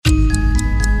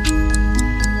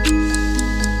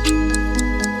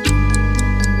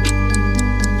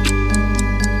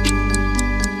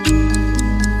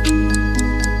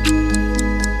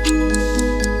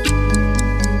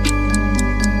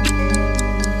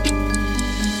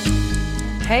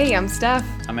Hey, I'm Steph.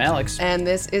 I'm Alex. And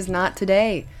this is Not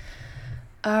Today,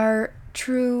 our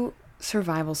true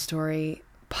survival story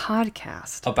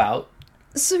podcast. About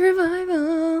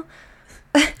Survival.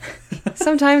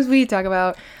 Sometimes we talk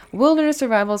about wilderness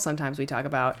survival. Sometimes we talk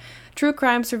about true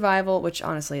crime survival, which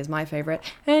honestly is my favorite.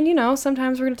 And,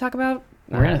 sometimes we're going to talk about...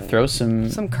 we're going to throw some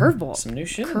curveballs. Some new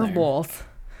shit Curveballs.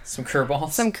 Some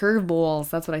curveballs? Some curveballs.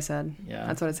 That's what I said. Yeah.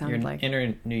 That's what it sounded Your like.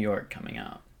 Inner New York coming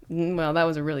out. Well, that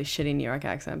was a really shitty New York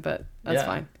accent, but that's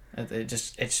fine.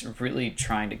 It's really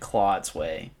trying to claw its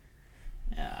way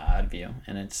out of you,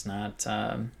 and it's not,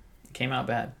 it came out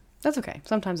bad. That's okay.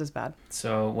 Sometimes it's bad.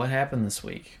 So what happened this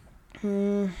week?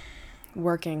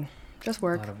 Working. Just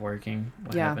work. A lot of working.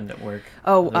 What Yeah. happened at work?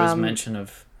 Oh, there was mention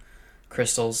of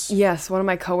crystals. Yes, one of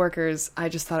my coworkers, I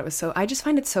just find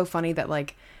it so funny that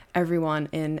like everyone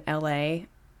in LA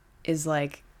is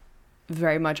like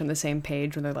very much on the same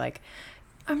page when they're like,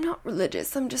 I'm not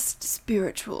religious, I'm just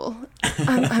spiritual.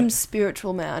 I'm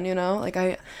spiritual, man, like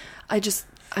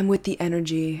I'm with the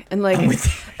energy, and like,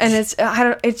 and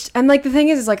and like the thing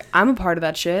is like I'm a part of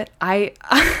that shit. I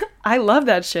love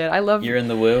that shit. You're in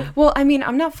the woo. Well, I mean,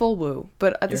 I'm not full woo,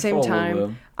 but at the same full time,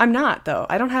 woo-woo. I'm not though.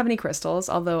 I don't have any crystals,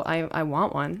 although I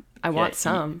want one. I want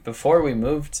some. Before we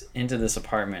moved into this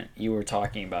apartment, you were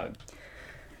talking about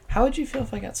how would you feel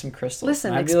if I got some crystals?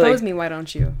 Listen, expose me, why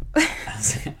don't you?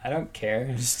 I don't care.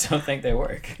 I just don't think they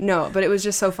work. No, but it was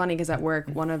just so funny because at work,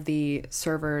 one of the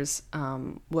servers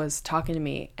was talking to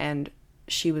me, and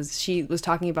she was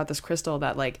talking about this crystal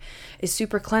that like is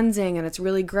super cleansing and it's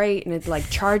really great, and it like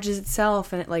charges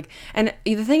itself, and it like, and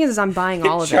the thing is I'm buying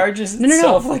all of it. It charges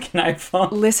itself like an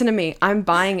iPhone. Listen to me, I'm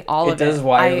buying all of it. It does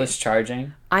wireless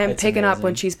charging. I am It's picking amazing. up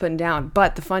when she's putting down.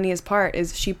 But the funniest part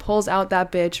is she pulls out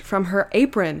that bitch from her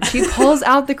apron. She pulls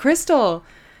out the crystal.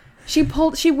 She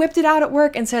whipped it out at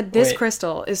work and said, "This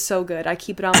crystal is so good. I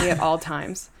keep it on me at all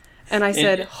times." And I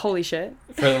said, "Holy shit."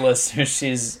 For the listeners,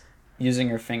 she's using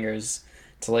her fingers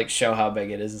to like show how big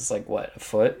it is. It's like what, a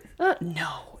foot?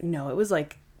 No, it was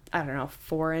like, I don't know,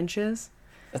 4 inches.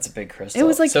 That's a big crystal. It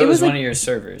was like, so it was one of your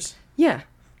servers. Yeah.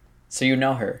 So you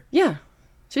know her. Yeah.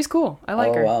 She's cool. I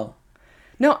like her. Oh wow.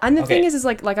 No, and the thing is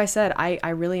like I said, I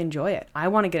really enjoy it. I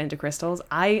want to get into crystals.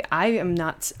 I'm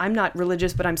not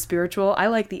religious, but I'm spiritual. I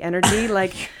like the energy.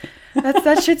 Like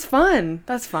that shit's fun.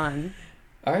 That's fun.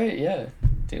 All right, yeah.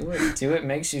 Do what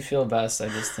makes you feel best. I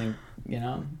just think,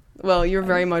 Well, you're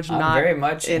very much I'm not very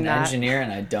much in an that. engineer,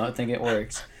 and I don't think it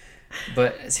works.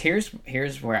 But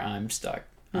here's where I'm stuck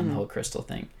on the whole crystal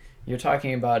thing. You're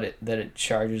talking about it, that it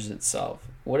charges itself.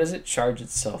 What does it charge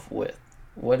itself with?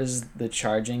 What is the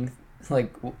charging?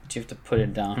 Like, do you have to put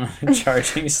it down on a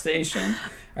charging station?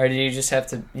 Or do you just have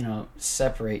to,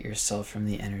 separate yourself from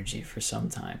the energy for some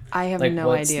time? I have like, no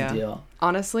what's idea. The deal?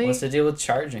 Honestly, What's the deal with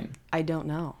charging? I don't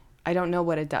know. I don't know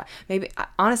what it does. Maybe,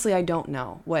 honestly, I don't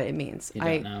know what it means. You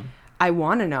don't know? I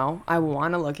want to know. I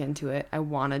want to look into it. I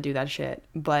want to do that shit,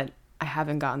 but I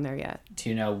haven't gotten there yet. Do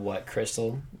you know what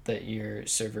crystal that your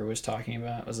server was talking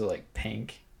about? Was it like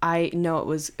pink? I know it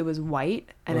was white,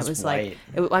 and it was white.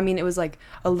 like, it was like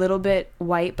a little bit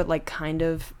white, but like kind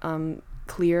of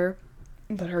clear.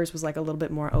 But hers was like a little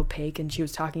bit more opaque, and she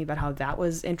was talking about how that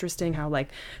was interesting, how like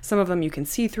some of them you can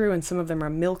see through and some of them are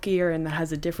milkier, and that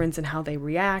has a difference in how they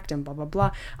react and blah, blah,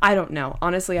 blah. I don't know.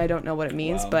 Honestly, I don't know what it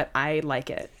means, but I like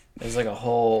it. There's a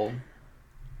whole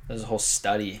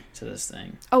study to this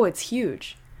thing. Oh, it's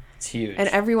huge. It's huge. And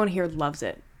everyone here loves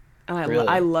it. And Really?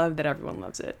 I love that everyone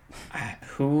loves it.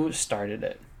 Who started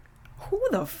it? Who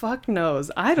the fuck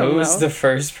knows? I don't know. Who's the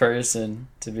first person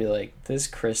to be like, this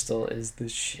crystal is the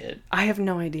shit? I have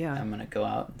no idea. I'm going to go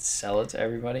out and sell it to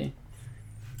everybody.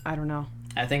 I don't know.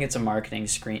 I think it's a marketing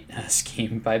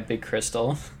scheme by Big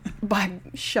Crystal.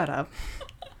 Shut up.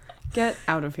 Get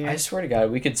out of here. I swear to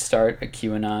God, we could start a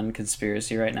QAnon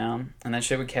conspiracy right now, and that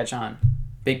shit would catch on.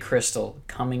 Big Crystal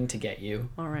coming to get you.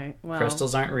 All right. Well,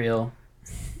 Crystals aren't real.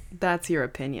 That's your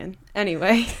opinion.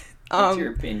 Anyway. That's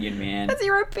your opinion, man. That's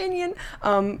your opinion.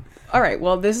 All right.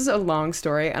 Well, this is a long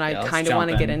story, and I kind of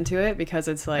want to get into it because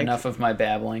it's like... Enough of my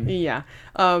babbling. Yeah.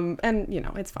 And,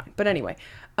 it's fine. But anyway.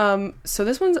 So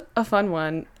this one's a fun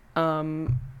one.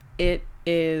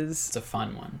 It's a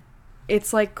fun one.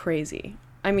 It's like crazy.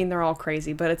 I mean, they're all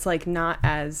crazy, but it's like not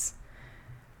as...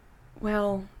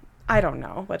 Well... I don't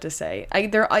know what to say.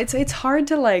 It's hard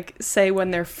to like say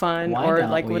when they're fun or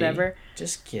like whatever.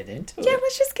 Just get into it. Yeah,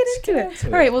 let's just get into it.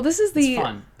 All right. Well, this is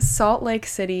the Salt Lake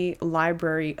City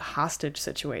Library hostage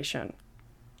situation.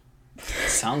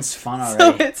 Sounds fun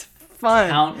already. So it's fun.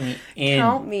 Count me in.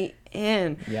 Count me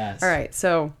in. Yes. All right.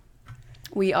 So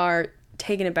we are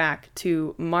taking it back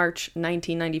to March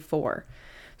 1994.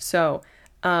 So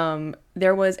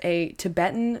there was a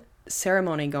Tibetan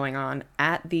ceremony going on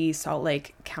at the Salt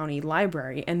Lake County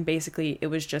Library, and basically it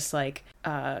was just like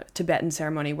a Tibetan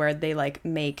ceremony where they like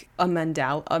make a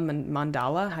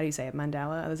mandala. How do you say it?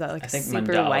 Mandala? Is that like I think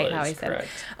super mandala white? is How I said correct.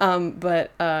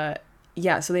 it?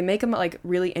 Yeah, so they make them like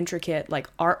really intricate like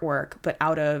artwork, but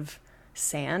out of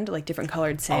sand, like different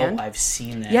colored sand. Oh, I've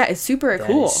seen that. Yeah, it's super That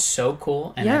cool. is so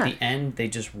cool. And Yeah. at the end, they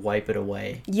just wipe it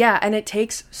away. Yeah, and it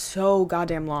takes so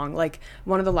goddamn long. Like,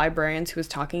 one of the librarians who was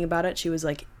talking about it, she was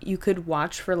like, you could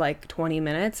watch for like 20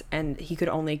 minutes and he could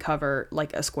only cover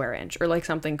like a square inch or like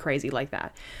something crazy like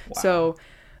that. Wow.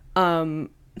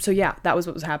 So yeah, that was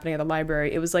what was happening at the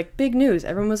library. It was like big news.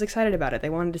 Everyone was excited about it. They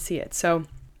wanted to see it. So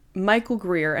Michael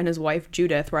Greer and his wife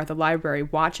Judith were at the library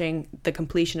watching the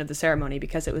completion of the ceremony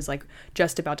because it was like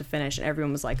just about to finish and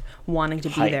everyone was like wanting to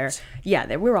be there. Hyped. Yeah,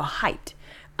 we were all hyped.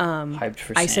 Hyped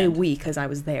for I say sand. we because I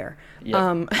was there.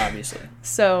 Yep, obviously.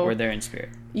 So We're there in spirit.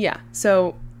 yeah,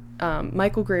 so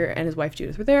Michael Greer and his wife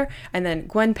Judith were there, and then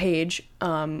Gwen Page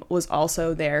was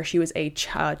also there. She was a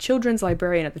children's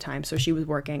librarian at the time, so she was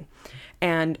working.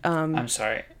 And I'm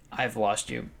sorry. I've lost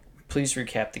you. Please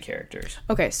recap the characters.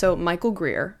 okay, so Michael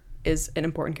Greer is an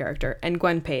important character, and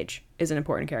Gwen Page is an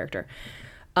important character.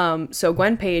 So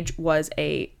Gwen Page was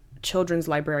a children's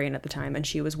librarian at the time, and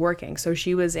she was working. So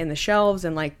she was in the shelves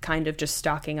and like kind of just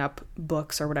stocking up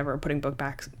books or whatever, putting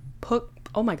books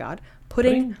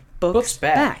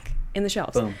back in the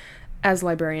shelves. Boom. As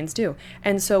librarians do.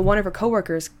 And so one of her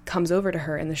coworkers comes over to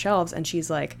her in the shelves and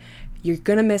she's like, you're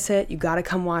gonna miss it. You gotta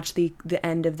come watch the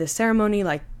end of this ceremony.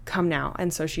 Like, come now.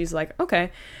 And so she's like,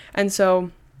 okay. And so,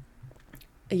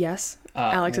 yes,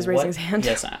 Alex is raising his hand.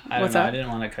 Yes, I don't What's know. up? I didn't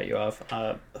want to cut you off.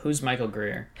 Who's Michael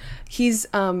Greer? He's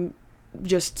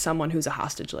just someone who's a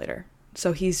hostage later.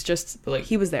 So he's just, But, like,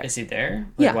 he was there. Is he there?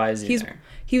 Like, Yeah, Why is he he's- there?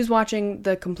 He was watching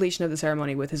the completion of the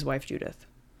ceremony with his wife, Judith.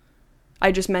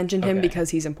 I just mentioned him Okay.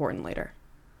 because he's important later.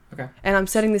 Okay. And I'm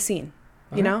setting the scene,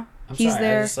 you Okay. know? I'm He's sorry, I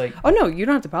there. just, like- Oh, no, you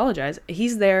don't have to apologize.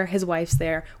 He's there. His wife's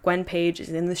there. Gwen Page is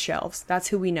in the shelves. That's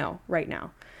who we know right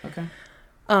now. Okay.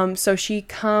 So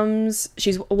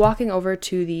she's walking over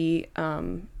to the,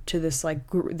 to this, like,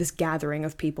 this gathering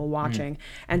of people watching,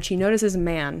 and she notices a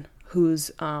man who's,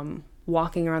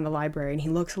 walking around the library, and he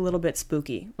looks a little bit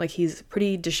spooky. Like, he's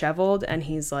pretty disheveled, and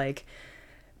he's, like,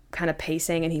 kind of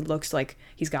pacing, and he looks like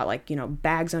he's got, like, you know,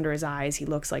 bags under his eyes. He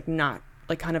looks like not,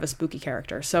 like, kind of a spooky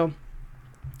character. So,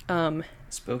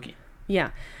 Spooky.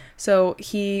 yeah. So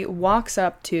he walks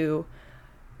up to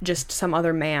just some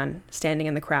other man standing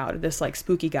in the crowd. This like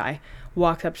spooky guy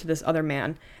walks up to this other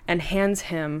man and hands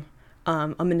him a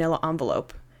manila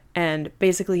envelope. And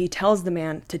basically he tells the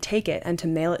man to take it and to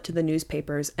mail it to the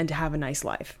newspapers and to have a nice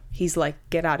life. He's like,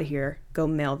 get out of here. Go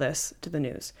mail this to the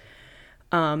news.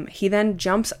 He then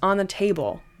jumps on the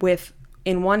table with,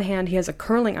 in one hand, he has a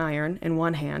curling iron in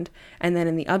one hand, and then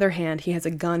in the other hand, he has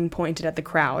a gun pointed at the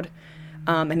crowd.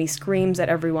 And he screams at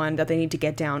everyone that they need to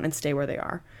get down and stay where they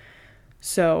are.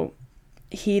 So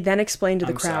he then explained to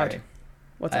the I'm crowd. sorry.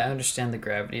 What's I up? understand the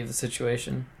gravity of the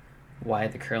situation. Why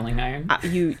the curling iron?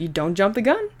 You don't jump the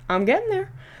gun. I'm getting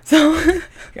there. So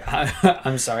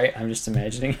I'm sorry. I'm just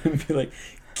imagining him be like,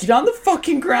 get on the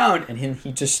fucking ground. And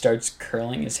he just starts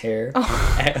curling his hair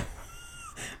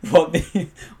while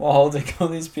holding all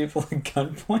these people at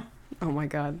gunpoint. oh my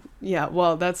god. Yeah,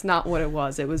 well, that's not what it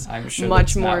was. It was I'm sure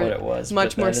much that's more not what it was.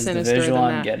 much but more that is sinister the visual than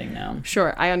I'm that. getting now.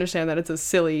 Sure, I understand that it's a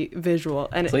silly visual,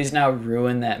 and Please now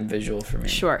ruin that visual for me.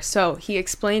 sure. So he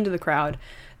explained to the crowd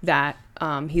that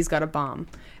he's got a bomb,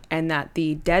 and that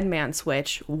the dead man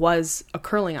switch was a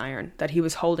curling iron that he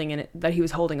was holding in it, that he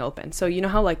was holding open. So you know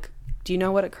how, like, do you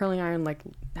know what a curling iron, like,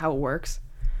 how it works?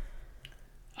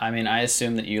 I mean, I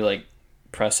assume that you like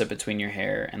press it between your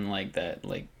hair and like that,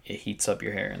 like it heats up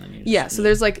your hair and then you just, Yeah, so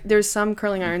there's some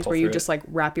curling irons pull where you through just like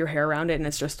wrap your hair around it and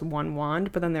it's just one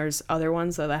wand, but then there's other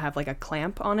ones that have like a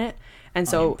clamp on it, and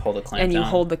so you pull the clamp and you down.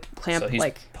 hold the clamp so he's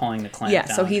like pulling the clamp Yeah,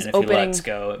 down. so he's and if he opening- lets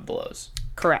go, it blows.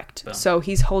 correct. Boom. So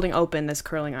he's holding open this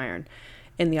curling iron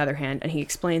in the other hand, and he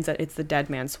explains that it's the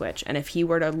dead man switch, and if he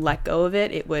were to let go of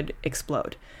it, it would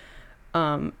explode.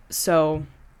 So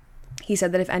he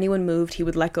said that if anyone moved, he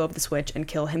would let go of the switch and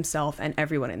kill himself and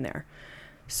everyone in there.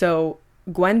 So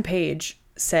Gwen Page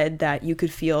said that you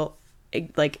could feel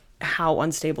like how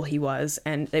unstable he was,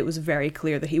 and it was very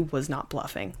clear that he was not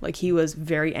bluffing. Like, he was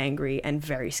very angry and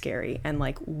very scary and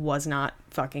like was not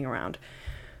fucking around.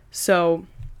 So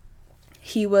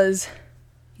he was,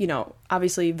 you know,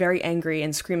 obviously very angry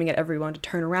and screaming at everyone to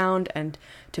turn around and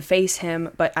to face him.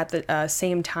 But at the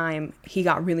same time, he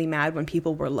got really mad when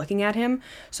people were looking at him.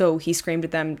 So he screamed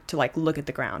at them to like look at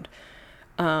the ground.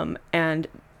 And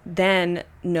then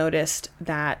noticed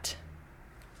that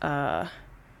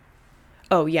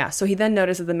so he then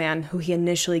noticed that the man who he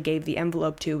initially gave the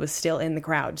envelope to was still in the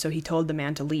crowd, so he told the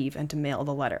man to leave and to mail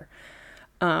the letter.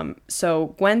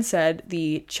 So Gwen said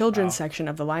the children's section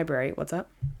of the library... What's up?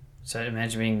 So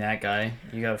imagine being that guy.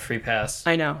 You got a free pass.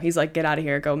 I know. He's like, get out of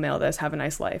here, go mail this, have a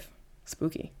nice life.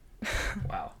 Spooky.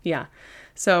 Wow. Yeah.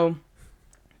 So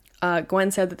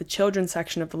Gwen said that the children's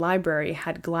section of the library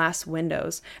had glass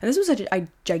windows. And this was a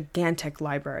gigantic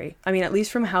library. I mean, at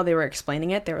least from how they were explaining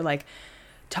it, they were like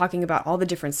talking about all the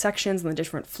different sections and the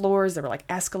different floors. There were like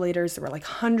escalators. There were like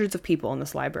hundreds of people in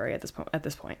this library at this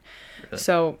point. Really?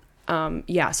 So,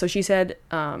 so she said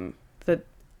that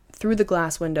through the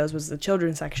glass windows was the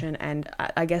children's section, and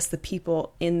I guess the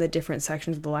people in the different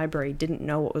sections of the library didn't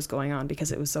know what was going on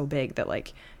because it was so big that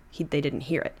like they didn't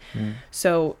hear it.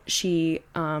 So she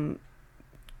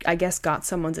I guess got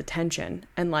someone's attention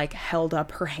and like held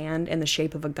up her hand in the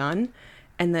shape of a gun,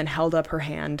 and then held up her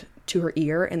hand to her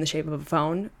ear in the shape of a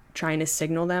phone, trying to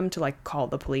signal them to like call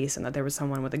the police and that there was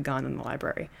someone with a gun in the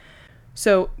library.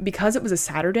 So because it was a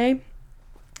Saturday,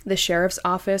 the sheriff's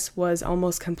office was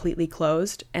almost completely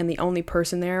closed, and the only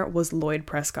person there was Lloyd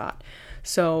Prescott.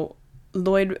 So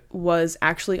Lloyd was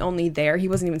actually only there. He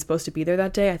wasn't even supposed to be there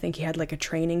that day. I think he had like a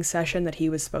training session that he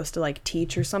was supposed to like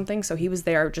teach or something. So he was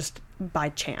there just by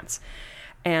chance.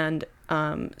 And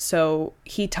so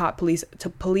he taught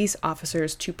police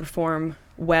officers to perform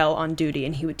well on duty,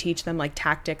 and he would teach them like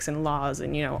tactics and laws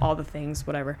and, you know, all the things,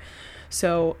 whatever.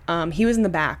 So he was in the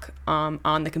back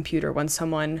on the computer when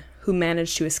someone who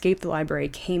managed to escape the library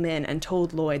came in and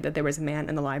told Lloyd that there was a man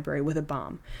in the library with a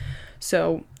bomb.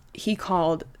 So he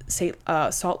called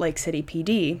Salt Lake City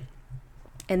PD,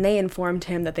 and they informed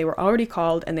him that they were already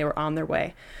called and they were on their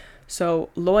way. So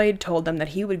Lloyd told them that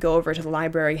he would go over to the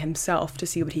library himself to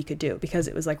see what he could do, because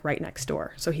it was like right next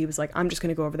door. So he was like, I'm just going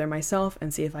to go over there myself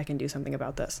and see if I can do something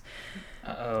about this.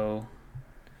 Uh-oh.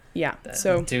 Yeah.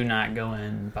 So do not go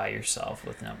in by yourself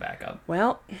with no backup.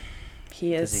 Well,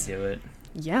 Does he do it?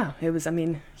 Yeah,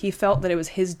 he felt that it was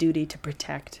his duty to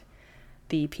protect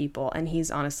the people, and he's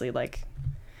honestly like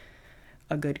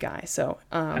a good guy. So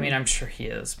I mean, I'm sure he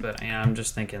is, but I'm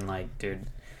just thinking like, dude,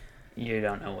 you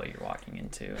don't know what you're walking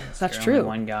into. That's true. Only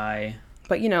one guy.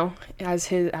 But you know,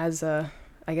 as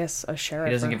I guess a sheriff,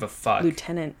 he doesn't give a fuck.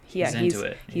 Lieutenant. He's into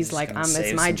it. He's like,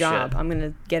 it's my job. I'm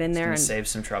gonna get in there and save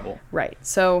some trouble. Right.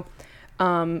 So,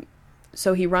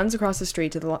 so he runs across the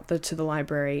street to the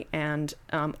library, and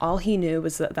all he knew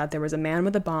was that there was a man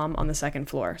with a bomb on the second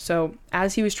floor. So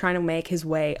as he was trying to make his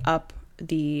way up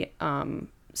the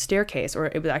staircase, or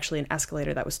it was actually an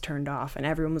escalator that was turned off, and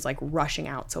everyone was like rushing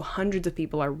out. So hundreds of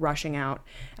people are rushing out,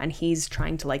 and he's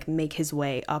trying to like make his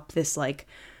way up this like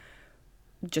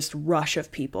just rush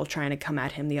of people trying to come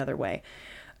at him the other way.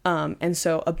 And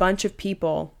so a bunch of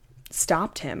people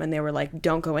stopped him, and they were like,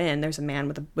 don't go in, there's a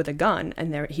man with a gun.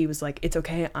 And he was like, it's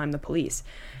okay, I'm the police.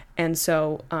 And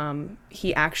so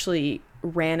he actually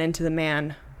ran into the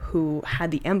man who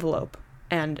had the envelope,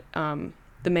 and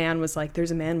the man was like, there's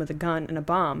a man with a gun and a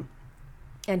bomb,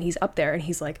 and he's up there, and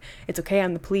he's like, it's okay,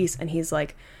 I'm the police. And he's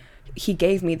like, he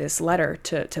gave me this letter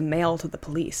to mail to the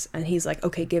police. And he's like,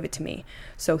 okay, give it to me.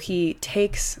 So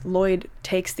Lloyd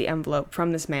takes the envelope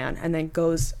from this man and then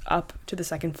goes up to the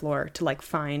second floor to like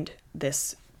find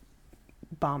this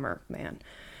bomber man.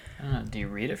 I don't know, do you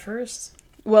read it first?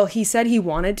 Well, he said he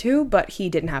wanted to, but he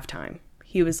didn't have time.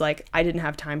 He was like, I didn't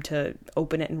have time to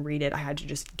open it and read it. I had to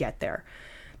just get there.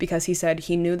 Because he said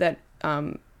he knew that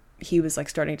he was like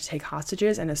starting to take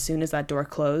hostages, and as soon as that door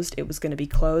closed, it was going to be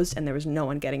closed, and there was no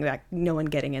one getting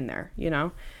in there, you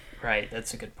know? Right,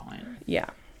 that's a good point. Yeah.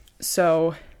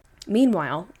 So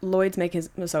meanwhile, Lloyd's making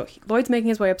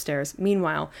his way upstairs.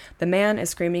 Meanwhile, the man is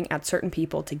screaming at certain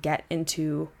people to get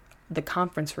into the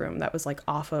conference room that was like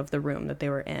off of the room that they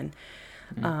were in.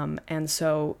 And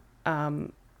so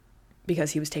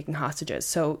because he was taking hostages.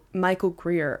 So Michael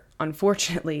Greer,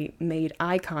 unfortunately, made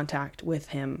eye contact with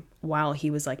him while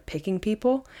he was like picking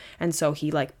people. And so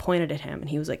he like pointed at him, and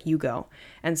he was like, you go.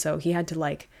 And so he had to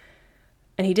like,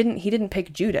 and he didn't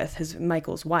pick Judith,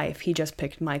 Michael's wife. He just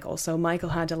picked Michael. So Michael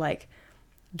had to like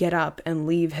get up and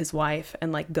leave his wife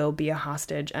and like go be a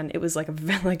hostage. And it was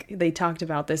like they talked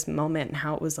about this moment and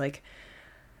how it was like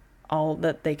all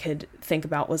that they could think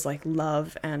about was like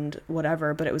love and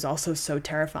whatever, but it was also so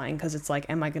terrifying because it's like,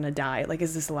 am I gonna die? Like,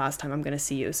 is this the last time I'm gonna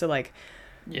see you? So like,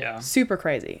 yeah, super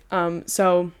crazy.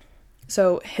 So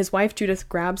his wife Judith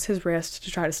grabs his wrist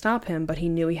to try to stop him, but he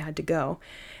knew he had to go,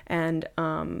 and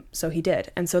so he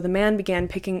did. And so the man began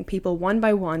picking people one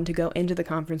by one to go into the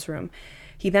conference room.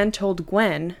 He then told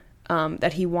Gwen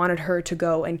that he wanted her to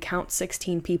go and count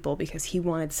 16 people because he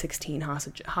wanted 16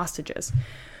 hostages.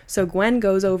 So Gwen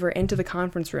goes over into the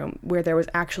conference room where there was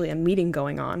actually a meeting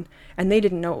going on, and they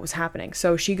didn't know what was happening.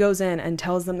 So she goes in and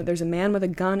tells them that there's a man with a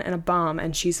gun and a bomb,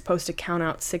 and she's supposed to count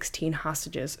out 16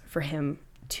 hostages for him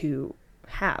to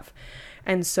have.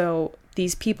 And so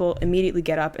these people immediately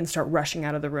get up and start rushing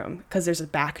out of the room because there's a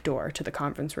back door to the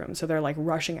conference room. So they're like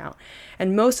rushing out.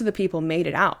 And most of the people made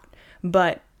it out.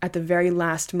 But at the very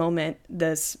last moment,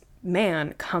 this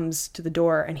man comes to the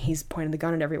door and he's pointing the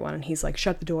gun at everyone. And he's like,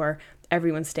 shut the door.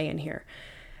 Everyone stay in here.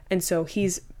 And so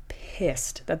he's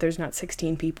pissed that there's not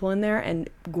 16 people in there. And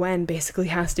Gwen basically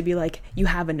has to be like, you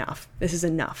have enough. This is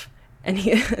enough.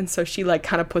 And so she like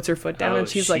kind of puts her foot down and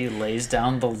she's she like, lays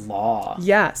down the law.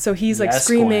 Yeah. So he's like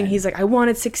screaming. Gwen. He's like, I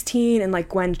wanted 16. And like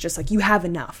Gwen's just like, you have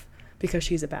enough, because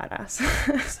she's a badass.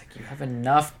 It's like, you have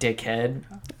enough, dickhead.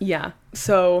 Yeah.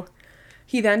 So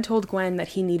he then told Gwen that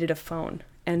he needed a phone.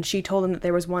 And she told him that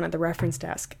there was one at the reference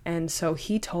desk. And so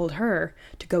he told her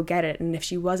to go get it. And if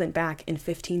she wasn't back in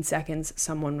 15 seconds,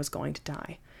 someone was going to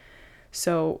die.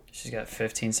 So She's got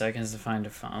 15 seconds to find a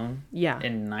phone? Yeah.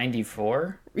 In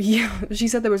 94? Yeah. She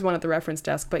said there was one at the reference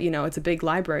desk. But, it's a big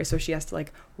library. So she has to,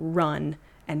 like, run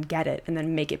and get it and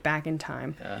then make it back in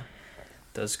time. Yeah.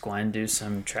 Does Gwen do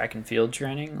some track and field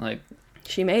training? Like,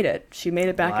 she made it. She made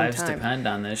it back in lives time. depend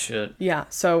on this shit. Yeah.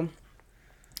 So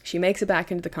she makes it back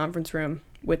into the conference room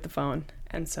with the phone,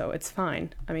 and so it's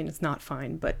fine. I mean, it's not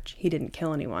fine, but he didn't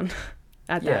kill anyone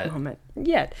at that moment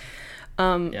yet.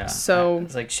 Yeah. So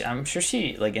it's like I'm sure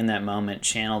she, like, in that moment,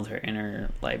 channeled her inner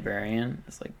librarian.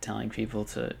 It's like telling people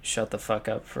to shut the fuck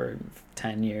up for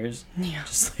 10 years. Yeah.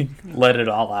 Just like let it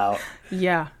all out.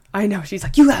 Yeah, I know. She's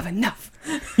like, you have enough.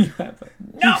 You have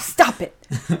No, stop it.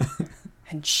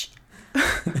 And shh.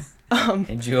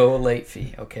 And you owe a late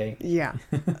fee, okay? Yeah.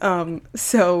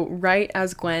 So right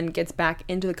as Gwen gets back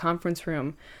into the conference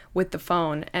room with the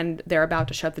phone and they're about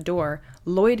to shut the door,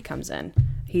 Lloyd comes in.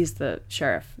 He's the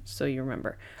sheriff, so you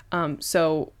remember. Or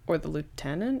the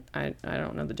lieutenant? I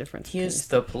don't know the difference. He's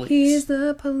the police. He's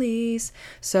the police.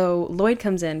 So Lloyd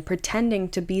comes in pretending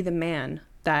to be the man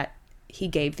that he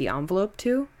gave the envelope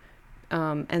to.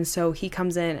 And so he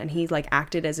comes in and he like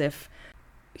acted as if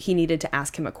he needed to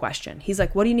ask him a question. He's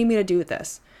like, what do you need me to do with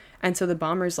this? And so the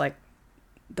bomber's like,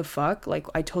 the fuck? Like,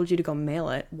 I told you to go mail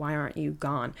it. Why aren't you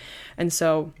gone? And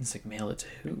so... It's like, mail it to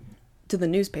who? To the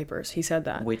newspapers. He said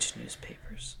that. Which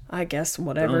newspapers? I guess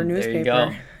whatever Boom, newspaper. There you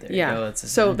go. There yeah. you go.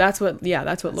 So that's what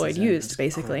Lloyd used,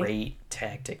 basically. Great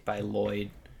tactic by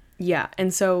Lloyd. Yeah.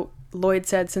 And so Lloyd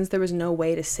said since there was no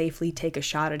way to safely take a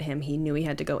shot at him, he knew he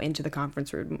had to go into the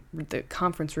conference room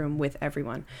with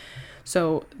everyone.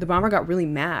 So the bomber got really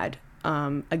mad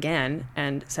again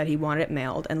and said he wanted it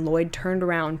mailed, and Lloyd turned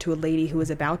around to a lady who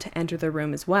was about to enter the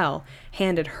room as well,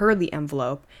 handed her the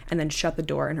envelope, and then shut the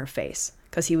door in her face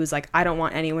because he was like, I don't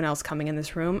want anyone else coming in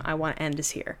this room. I want to end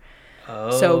this here.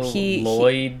 Oh, so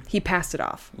Lloyd he passed it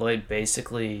off. Lloyd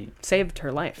basically saved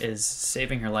her life. Is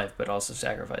saving her life, but also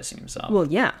sacrificing himself. Well,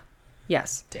 yeah.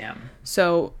 Yes. Damn.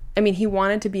 So, I mean, he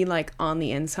wanted to be like on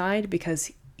the inside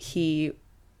because he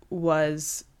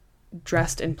was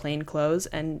dressed in plain clothes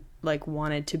and like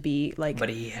wanted to be like, but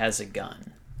he has a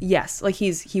gun. Yes, like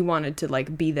he wanted to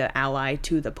like be the ally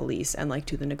to the police and like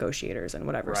to the negotiators and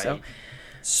whatever. Right.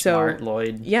 Smart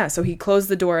Lloyd. Yeah, so he closed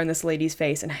the door in this lady's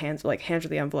face and hands her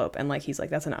the envelope, and like he's like,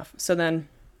 that's enough. So then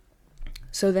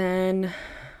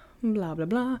blah blah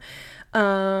blah.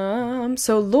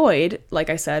 So Lloyd, like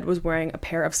I said, was wearing a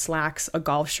pair of slacks, a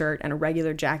golf shirt, and a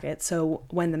regular jacket. So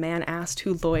when the man asked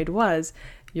who Lloyd was,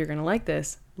 you're gonna like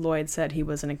this, Lloyd said he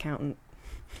was an accountant.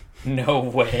 No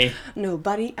way.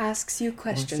 Nobody asks you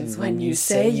questions when you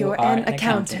say you're an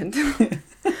accountant.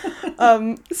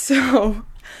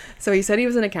 So he said he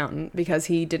was an accountant because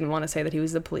he didn't want to say that he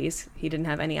was the police. He didn't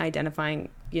have any identifying,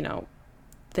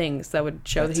 things that would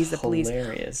show that he's the police.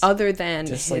 Hilarious. Other than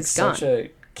just his gun. Such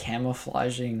a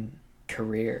camouflaging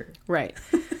career. Right.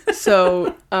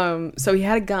 So he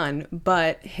had a gun,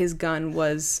 but his gun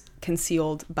was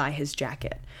concealed by his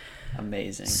jacket.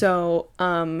 Amazing. So,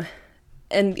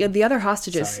 and the other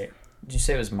hostages... Sorry. Did you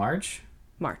say it was March?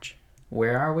 March.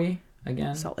 Where are we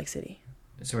again? Salt Lake City.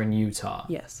 So we're in Utah.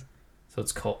 Yes. So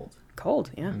it's cold.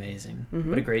 Cold, yeah. Amazing. Mm-hmm.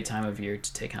 What a great time of year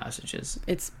to take hostages.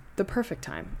 It's the perfect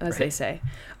time, as right. they say.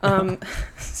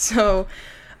 So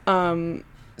none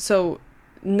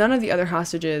of the other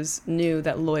hostages knew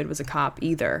that Lloyd was a cop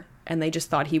either, and they just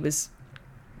thought he was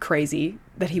crazy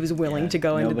that he was willing Yeah, to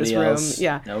go into this nobody room. else-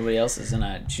 Yeah. Nobody else is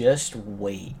gonna just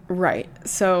wait. Right.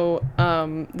 So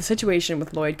the situation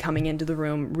with Lloyd coming into the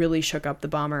room really shook up the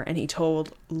bomber, and he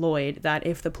told Lloyd that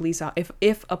if a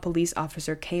police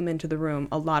officer came into the room,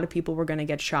 a lot of people were going to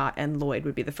get shot, and Lloyd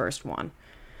would be the first one.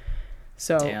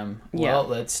 So Damn. yeah. Well,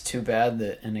 that's too bad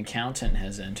that an accountant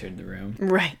has entered the room.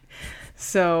 Right.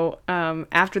 So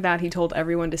after that, he told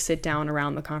everyone to sit down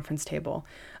around the conference table.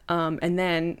 And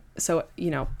then, so,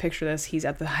 picture this, he's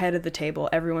at the head of the table,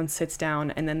 everyone sits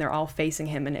down, and then they're all facing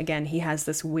him. And again, he has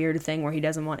this weird thing where he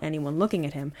doesn't want anyone looking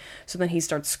at him. So then he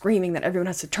starts screaming that everyone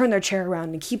has to turn their chair around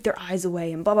and keep their eyes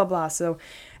away and blah, blah, blah. So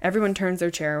everyone turns their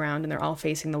chair around and they're all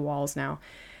facing the walls now.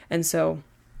 And so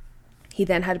he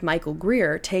then had Michael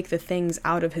Greer take the things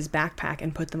out of his backpack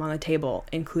and put them on the table,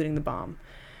 including the bomb.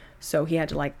 So he had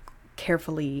to,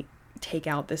 carefully take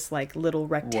out this little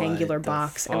rectangular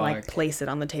box and place it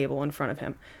on the table in front of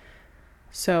him.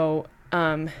 So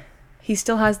he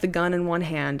still has the gun in one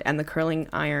hand and the curling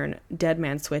iron dead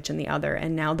man switch in the other,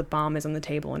 and now the bomb is on the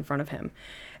table in front of him.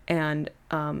 And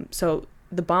so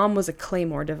the bomb was a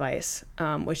Claymore device,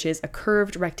 which is a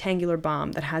curved rectangular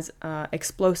bomb that has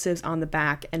explosives on the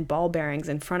back and ball bearings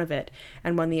in front of it,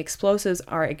 and when the explosives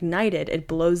are ignited, it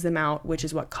blows them out, which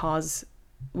is what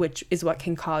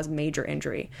can cause major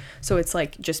injury. So it's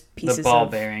just pieces of... The ball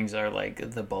bearings are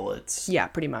like the bullets. Yeah,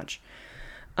 pretty much.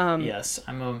 Yes,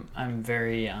 I'm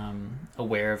very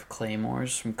aware of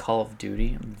claymores from Call of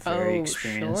Duty. I'm very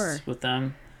experienced with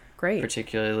them. Great.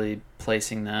 Particularly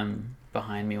placing them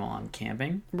behind me while I'm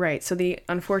camping. Right. So the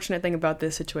unfortunate thing about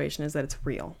this situation is that it's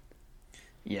real.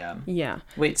 Yeah. Yeah.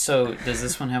 Wait, so does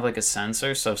this one have a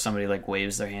sensor? So if somebody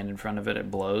waves their hand in front of it, it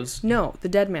blows? No, the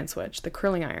dead man switch, the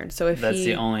curling iron. So if That's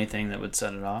the only thing that would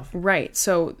set it off? Right.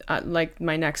 So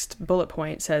my next bullet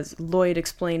point says, Lloyd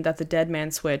explained that the dead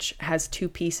man switch has two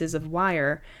pieces of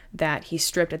wire that he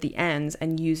stripped at the ends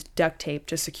and used duct tape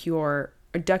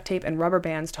and rubber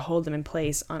bands to hold them in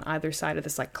place on either side of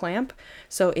this clamp.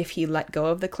 So if he let go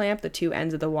of the clamp, the two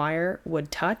ends of the wire would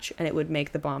touch and it would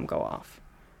make the bomb go off.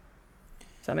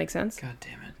 Does that make sense? God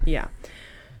damn it. Yeah.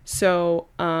 So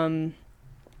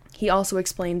he also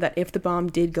explained that if the bomb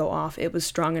did go off, it was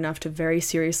strong enough to very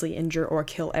seriously injure or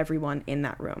kill everyone in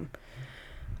that room.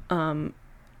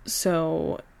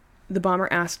 So the bomber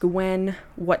asked Gwen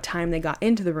what time they got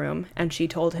into the room, and she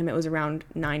told him it was around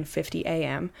 9:50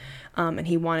 a.m. And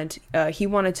he wanted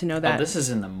to know that... Oh, this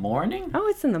is in the morning? Oh,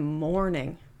 it's in the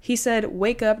morning. He said,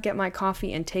 wake up, get my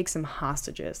coffee, and take some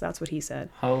hostages. That's what he said.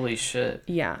 Holy shit.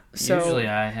 Yeah. So usually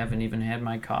I haven't even had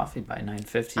my coffee by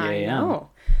 9:50 a.m. I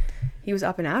know. He was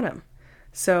up and at 'em.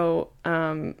 So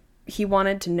he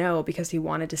wanted to know because he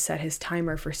wanted to set his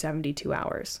timer for 72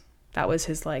 hours. That was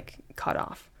his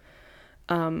cutoff.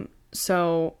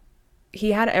 So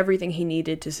he had everything he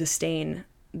needed to sustain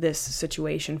this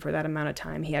situation for that amount of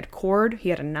time. He had cord, he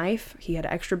had a knife, he had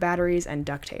extra batteries and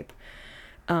duct tape.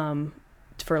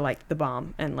 For the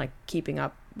bomb and keeping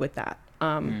up with that.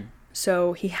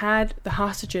 So he had the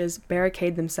hostages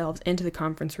barricade themselves into the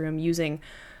conference room using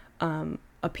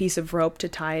a piece of rope to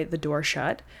tie the door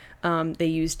shut. They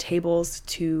used tables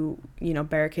to,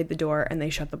 barricade the door, and they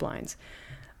shut the blinds.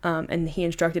 And he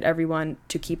instructed everyone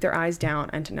to keep their eyes down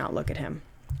and to not look at him.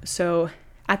 So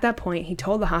at that point, he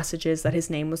told the hostages that his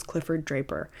name was Clifford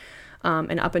Draper.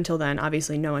 And up until then,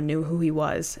 obviously, no one knew who he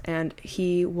was. And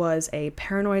he was a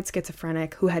paranoid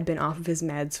schizophrenic who had been off of his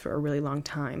meds for a really long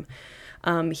time.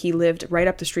 He lived right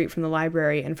up the street from the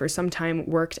library and for some time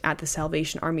worked at the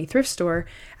Salvation Army thrift store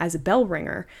as a bell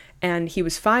ringer. And he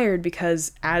was fired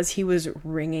because as he was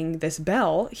ringing this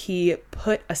bell, he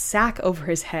put a sack over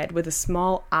his head with a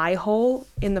small eye hole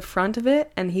in the front of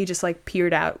it. And he just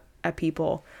peered out at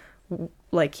people.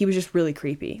 He was just really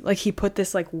creepy. He put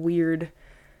this weird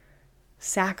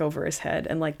sack over his head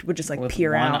and would just with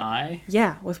peer one out. Eye?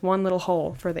 Yeah, with one little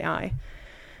hole for the eye.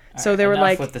 So right, they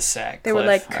were with the sack, they were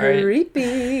Cliff.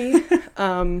 creepy.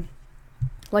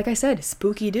 Like I said,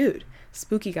 spooky dude,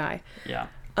 spooky guy. Yeah.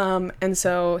 And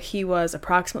so he was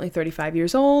approximately 35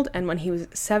 years old, and when he was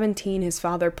 17, his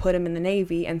father put him in the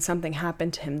Navy, and something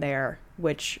happened to him there,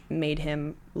 which made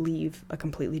him leave a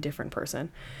completely different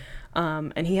person.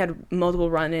 And he had multiple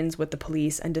run-ins with the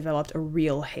police and developed a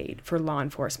real hate for law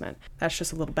enforcement. That's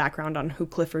just a little background on who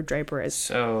Clifford Draper is.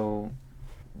 So,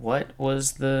 what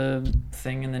was the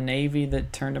thing in the Navy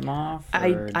that turned him off?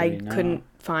 I couldn't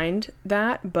find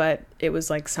that, but it was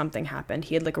something happened.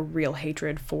 He had a real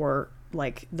hatred for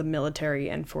the military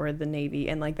and for the Navy,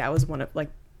 and that was one of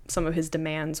some of his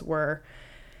demands were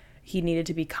he needed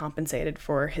to be compensated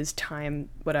for his time.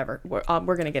 Whatever.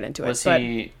 We're gonna get into it. Was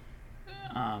he?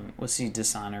 was he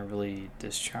dishonorably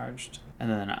discharged? And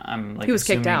then I'm like he was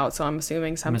kicked out, so I'm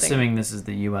assuming something. I'm assuming this is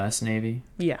the U.S. Navy.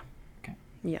 Yeah. Okay.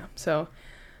 Yeah. So,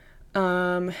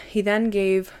 he then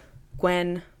gave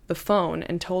Gwen the phone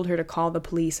and told her to call the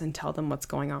police and tell them what's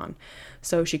going on.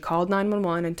 So she called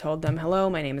 911 and told them, "Hello,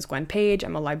 my name is Gwen Page.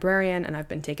 I'm a librarian and I've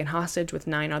been taken hostage with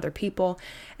 9 other people."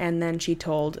 And then she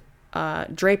told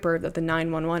Draper that the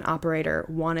 911 operator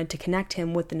wanted to connect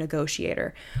him with the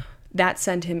negotiator. That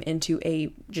sent him into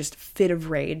a just fit of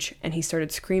rage, and he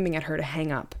started screaming at her to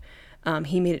hang up.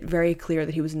 He made it very clear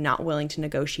that he was not willing to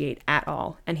negotiate at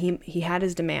all, and he had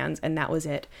his demands, and that was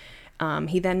it.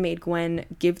 He then made Gwen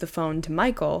give the phone to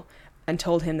Michael and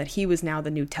told him that he was now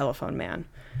the new telephone man.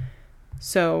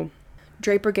 So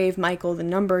Draper gave Michael the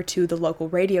number to the local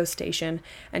radio station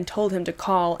and told him to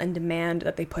call and demand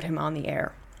that they put him on the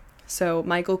air. So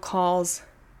Michael calls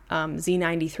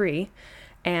Z93,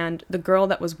 and the girl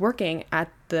that was working at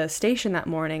the station that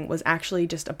morning was actually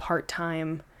just a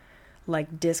part-time,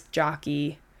 like, disc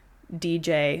jockey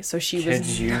DJ. So she was Could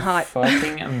you not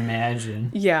fucking imagine?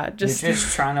 Yeah, just You're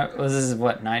just trying to. This is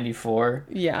what, 94?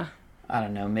 Yeah. I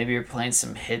don't know. Maybe you're playing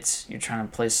some hits. You're trying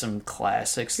to play some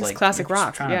classics, It's like classic you're just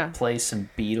rock, Trying yeah. to play some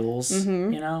Beatles.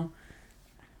 Mhm. You know.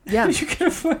 Yeah. You get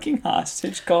a fucking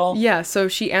hostage call. Yeah, so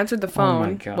she answered the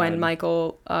phone God. when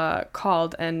Michael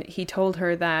called, and he told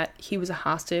her that he was a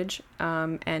hostage,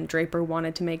 and Draper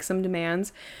wanted to make some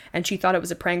demands, and she thought it was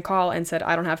a prank call and said,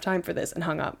 "I don't have time for this," and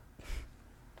hung up.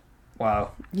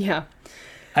 Wow. Yeah.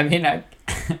 I mean, I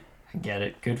get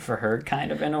it. Good for her,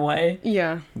 kind of, in a way.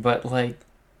 Yeah. But, like,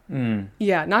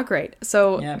 Yeah, not great.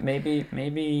 So yeah,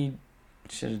 maybe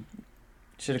should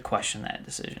have questioned that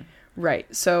decision.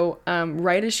 Right. So,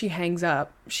 right as she hangs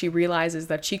up, she realizes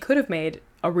that she could have made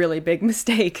a really big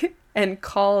mistake and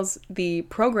calls the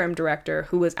program director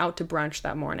who was out to brunch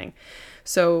that morning.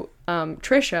 So,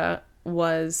 Trisha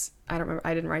was, I don't remember,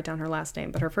 I didn't write down her last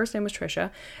name, but her first name was Trisha,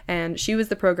 and she was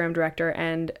the program director,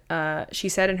 and she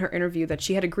said in her interview that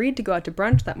she had agreed to go out to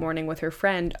brunch that morning with her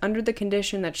friend under the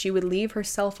condition that she would leave her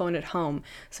cell phone at home,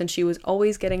 since she was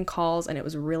always getting calls and it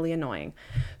was really annoying.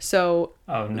 So...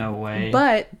 Oh, no way.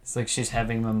 But... It's like she's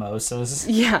having mimosas.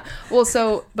 Yeah.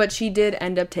 Well, but she did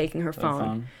end up taking her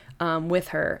phone. With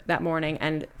her that morning,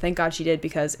 and thank God she did,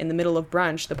 because in the middle of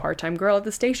brunch, the part-time girl at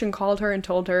the station called her and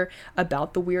told her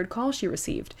about the weird call she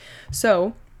received.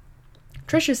 So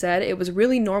Trisha said it was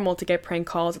really normal to get prank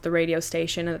calls at the radio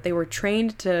station, and that they were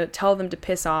trained to tell them to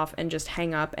piss off and just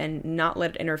hang up and not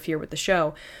let it interfere with the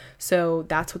show. So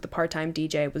that's what the part-time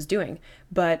DJ was doing.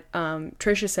 But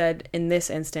Trisha said in this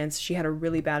instance, she had a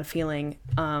really bad feeling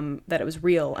that it was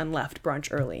real and left brunch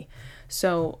early.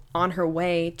 So on her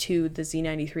way to the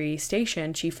Z93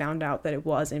 station, she found out that it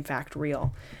was in fact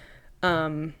real.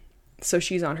 So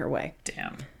she's on her way.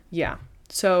 Damn. Yeah.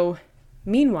 So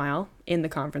meanwhile, in the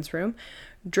conference room,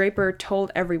 Draper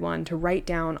told everyone to write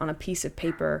down on a piece of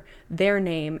paper their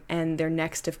name and their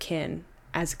next of kin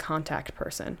as a contact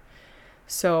person.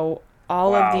 So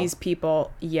all of these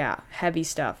people, yeah, heavy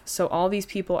stuff. So all these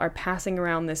people are passing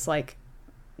around this, like,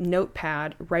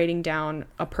 notepad, writing down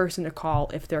a person to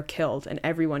call if they're killed, and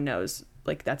everyone knows,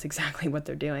 like, that's exactly what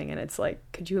they're doing. And it's like,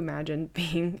 could you imagine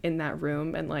being in that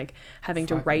room and, like, having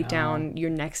to write down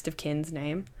your next of kin's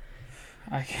name?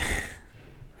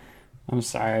 I'm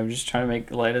sorry, I'm just trying to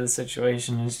make light of the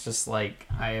situation. It's just like,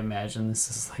 I imagine this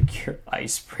is like your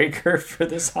icebreaker for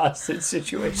this hostage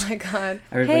situation. Oh my God.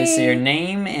 Everybody say your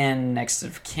name and next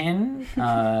of kin.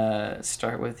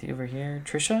 Start with you over here,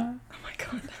 Trisha. Oh my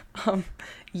God.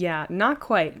 Yeah, not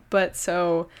quite. But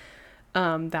so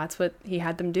that's what he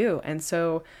had them do. And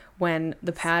so when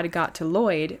the pad got to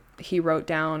Lloyd, he wrote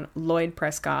down Lloyd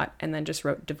Prescott and then just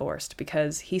wrote divorced,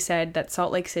 because he said that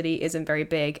Salt Lake City isn't very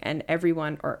big, and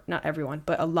everyone, or not everyone,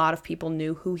 but a lot of people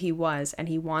knew who he was, and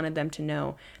he wanted them to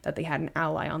know that they had an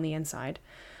ally on the inside.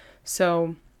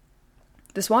 So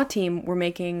the SWAT team were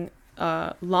making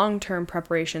long-term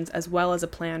preparations as well as a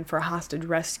plan for a hostage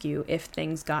rescue if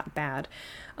things got bad.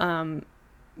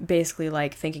 Basically,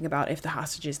 like, thinking about if the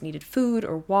hostages needed food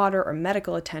or water or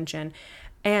medical attention.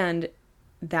 And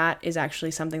that is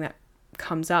actually something that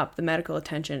comes up, the medical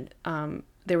attention.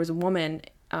 There was a woman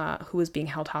who was being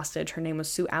held hostage. Her name was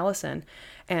Sue Allison,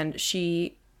 and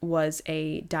she was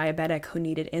a diabetic who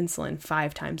needed insulin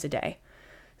 5 times a day.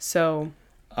 So...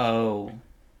 Oh.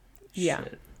 Yeah.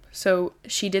 Shit. So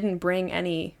she didn't bring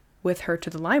any with her to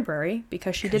the library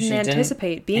because she didn't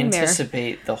anticipate being there.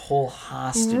 Anticipate the whole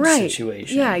hostage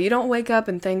situation. Yeah, you don't wake up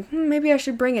and think, maybe I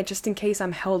should bring it just in case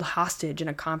I'm held hostage in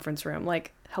a conference room.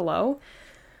 Like, hello?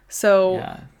 So,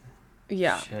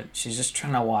 yeah. Shit. She's just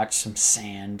trying to watch some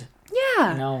sand.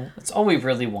 Yeah. You know, that's all we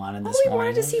really wanted this All we morning.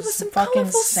 wanted to see was some fucking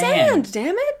colorful sand,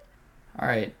 damn it. All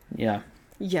right, yeah.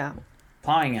 Yeah.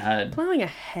 Plowing ahead. Plowing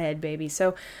ahead, baby.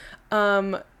 So,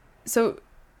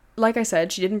 like I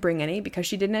said, she didn't bring any because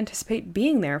she didn't anticipate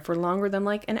being there for longer than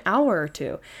like an hour or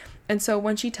two. And so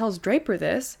when she tells Draper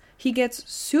this, he gets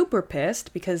super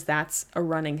pissed because that's a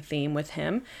running theme with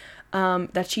him,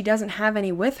 that she doesn't have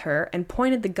any with her, and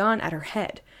pointed the gun at her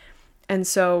head. And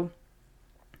so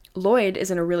Lloyd is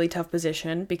in a really tough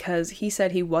position because he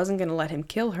said he wasn't going to let him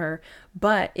kill her,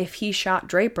 but if he shot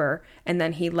Draper and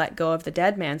then he let go of the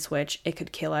dead man switch, it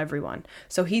could kill everyone.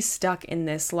 So he's stuck in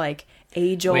this like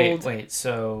age-old... Wait,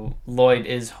 so Lloyd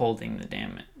is holding the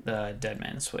dead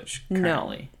man switch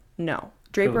currently? No.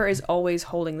 Draper is always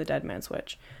holding the dead man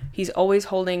switch. He's always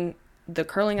holding the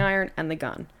curling iron and the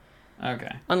gun.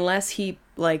 Okay. Unless he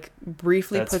like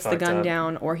briefly puts the gun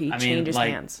down or he changes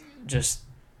hands. Just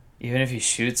even if he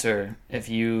shoots her, if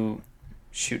you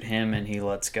shoot him and he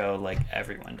lets go, like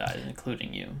everyone dies,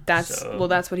 including you. That's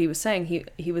what he was saying.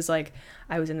 He was like,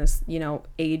 I was in this,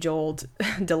 age-old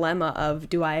dilemma of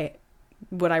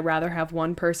would I rather have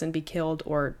one person be killed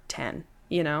or 10,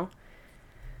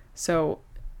 So,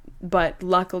 but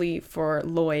luckily for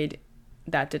Lloyd,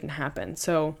 that didn't happen.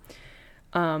 So,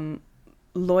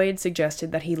 Lloyd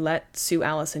suggested that he let Sue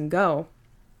Allison go,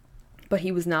 but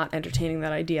he was not entertaining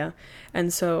that idea.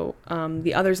 And so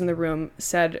the others in the room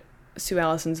said Sue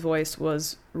Allison's voice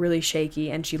was really shaky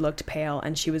and she looked pale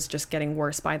and she was just getting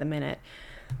worse by the minute.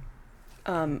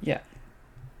 Yeah.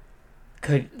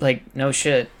 No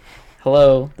shit.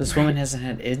 Hello, this woman hasn't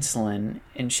had insulin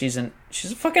and she's a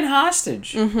fucking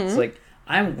hostage. Mm-hmm. It's like,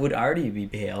 I would already be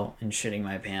pale and shitting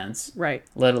my pants. Right.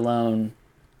 Let alone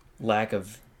lack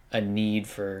of a need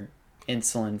for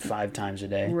insulin 5 times a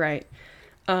day. Right.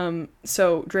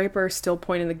 So Draper, still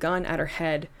pointing the gun at her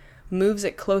head, moves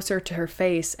it closer to her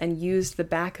face and used the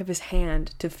back of his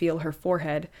hand to feel her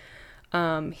forehead.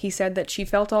 He said that she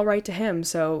felt all right to him,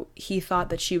 so he thought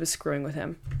that she was screwing with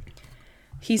him.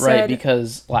 He said... Right,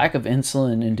 because lack of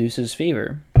insulin induces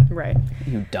fever. Right.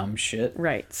 You dumb shit.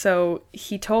 Right. So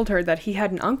he told her that he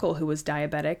had an uncle who was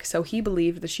diabetic, so he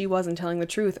believed that she wasn't telling the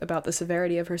truth about the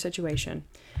severity of her situation.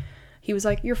 He was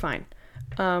like, you're fine.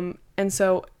 And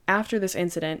so after this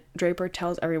incident, Draper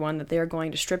tells everyone that they are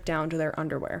going to strip down to their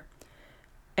underwear.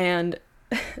 And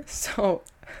so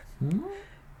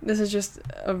this is just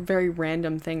a very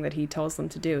random thing that he tells them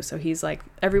to do. So he's like,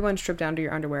 everyone strip down to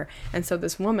your underwear. And so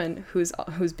this woman who's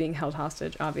being held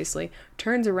hostage, obviously,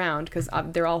 turns around because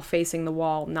they're all facing the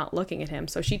wall, not looking at him.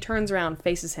 So she turns around,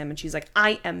 faces him, and she's like,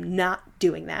 I am not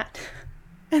doing that.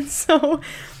 And so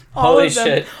all of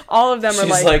them are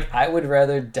She's like, I would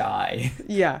rather die.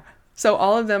 Yeah. So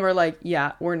all of them are like,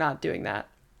 yeah, we're not doing that.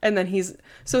 And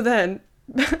then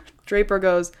Draper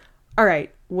goes, all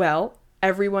right, well,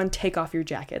 everyone take off your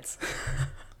jackets.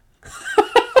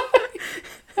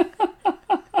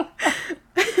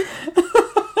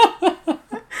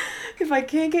 If I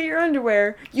can't get your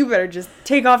underwear, you better just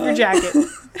take off your jacket.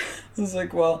 It's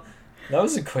like, well, that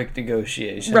was a quick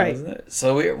negotiation, right? Wasn't it?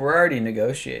 So we're already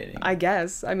negotiating. I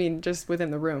guess. I mean, just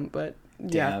within the room, but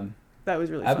yeah, damn. That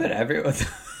was really funny. I bet everyone...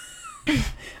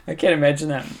 I can't imagine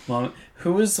that moment.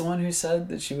 Who was the one who said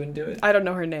that she wouldn't do it? I don't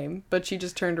know her name, but she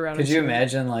just turned around. Could you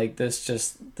imagine like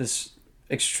this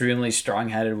extremely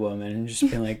strong-headed woman and just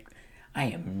being like, I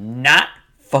am not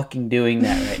fucking doing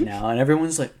that right now. And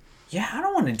everyone's like, yeah, I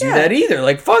don't want to do that either.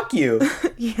 Like, fuck you.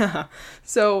 Yeah.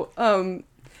 So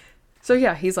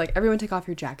yeah, he's like, everyone take off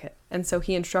your jacket. And so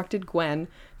he instructed Gwen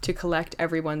to collect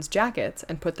everyone's jackets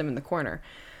and put them in the corner.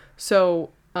 So,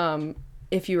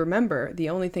 if you remember, the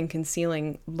only thing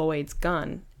concealing Lloyd's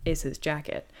gun is his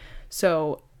jacket.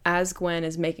 So as Gwen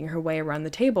is making her way around the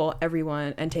table,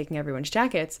 and taking everyone's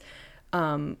jackets,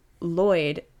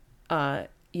 Lloyd,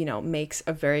 makes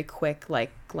a very quick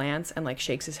glance and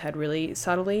shakes his head really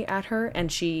subtly at her, and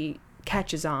she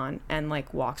catches on and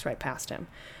walks right past him.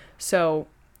 So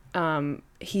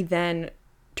he then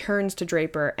turns to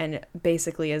Draper and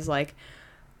basically is like,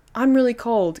 I'm really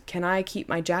cold. Can I keep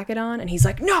my jacket on? And he's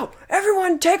like, no,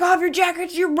 everyone take off your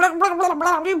jackets. You blah, blah, blah,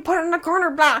 blah, you put it in the corner,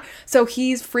 blah. So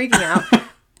he's freaking out.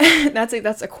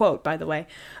 That's a quote, by the way.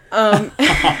 So,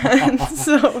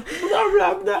 blah,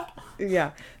 blah, blah.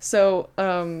 Yeah. So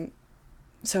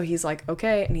he's like,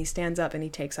 okay. And he stands up and he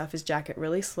takes off his jacket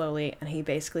really slowly. And he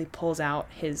basically pulls out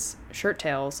his shirt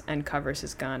tails and covers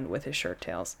his gun with his shirt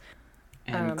tails.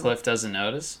 And Cliff doesn't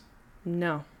notice?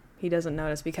 No. He doesn't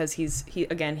notice because he's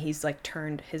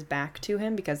turned his back to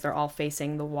him because they're all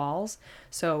facing the walls.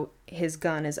 So his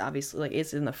gun is obviously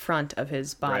it's in the front of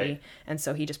his body. Right. And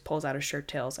so he just pulls out his shirt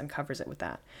tails and covers it with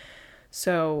that.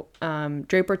 So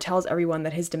Draper tells everyone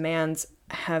that his demands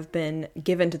have been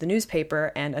given to the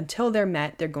newspaper, and until they're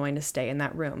met, they're going to stay in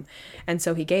that room. And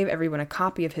so he gave everyone a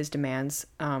copy of his demands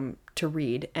to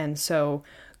read. And so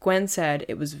Gwen said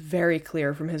it was very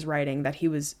clear from his writing that he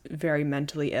was very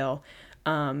mentally ill.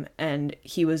 And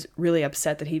he was really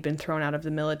upset that he'd been thrown out of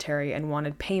the military and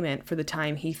wanted payment for the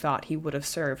time he thought he would have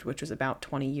served, which was about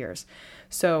 20 years.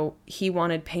 So he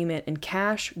wanted payment in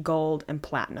cash, gold, and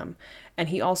platinum. And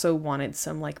he also wanted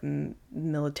some like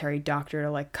military doctor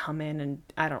to like come in, and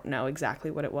I don't know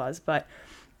exactly what it was, but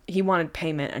he wanted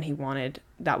payment, and he was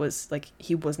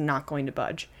not going to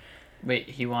budge. Wait,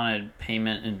 he wanted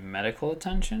payment in medical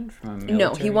attention from a military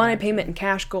No, he wanted doctor? payment in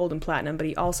cash, gold, and platinum, but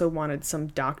he also wanted some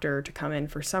doctor to come in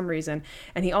for some reason.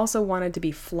 And he also wanted to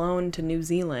be flown to New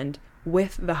Zealand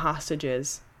with the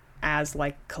hostages as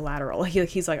like collateral.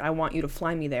 He's like, I want you to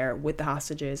fly me there with the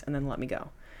hostages and then let me go.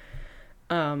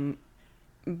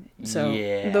 So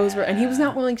those were, and he was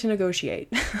not willing to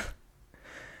negotiate,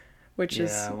 which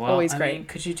is always great. I mean,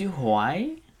 could you do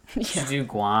Hawaii? Could you do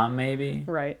Guam maybe?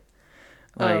 Right.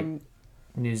 Like,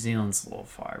 New Zealand's a little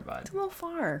far, bud. It's a little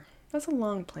far. That's a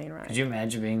long plane ride. Could you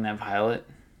imagine being that pilot?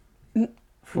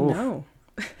 No.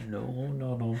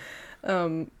 No.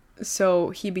 So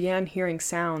he began hearing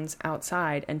sounds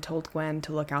outside and told Gwen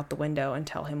to look out the window and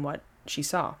tell him what she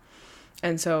saw.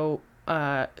 And so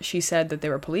she said that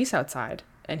there were police outside,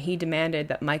 and he demanded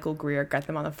that Michael Greer get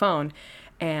them on the phone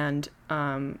and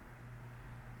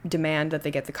demand that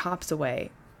they get the cops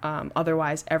away.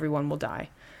 Otherwise, everyone will die.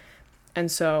 And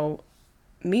so,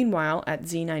 meanwhile, at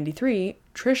Z93,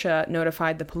 Trisha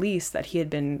notified the police that he had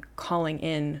been calling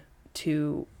in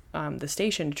to the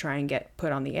station to try and get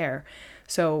put on the air.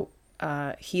 So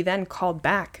he then called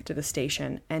back to the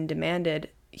station and demanded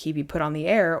he be put on the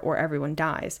air or everyone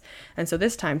dies. And so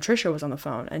this time Trisha was on the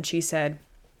phone, and she said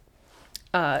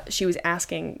she was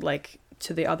asking like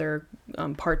to the other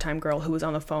part-time girl who was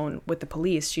on the phone with the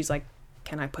police. She's like,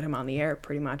 can I put him on the air,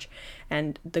 pretty much?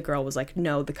 And the girl was like,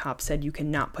 no, the cop said you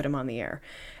cannot put him on the air.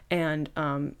 And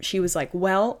she was like,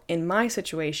 well, in my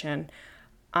situation,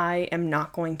 I am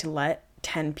not going to let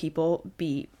 10 people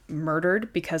be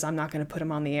murdered because I'm not going to put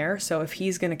him on the air. So if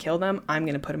he's going to kill them, I'm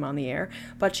going to put him on the air.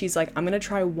 But she's like, I'm going to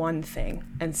try one thing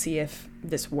and see if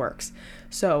this works.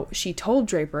 So she told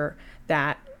Draper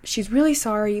that she's really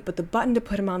sorry, but the button to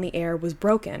put him on the air was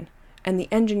broken, and the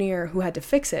engineer who had to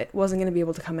fix it wasn't going to be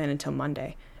able to come in until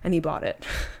Monday, and he bought it.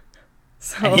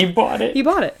 So and he bought it? He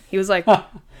bought it. He was like,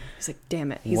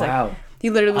 damn it. He's wow. like, he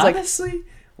literally was Honestly,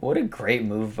 what a great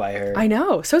move by her. I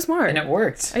know, so smart. And it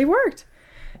worked. It worked.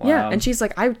 Wow. Yeah, and she's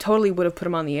like, I totally would have put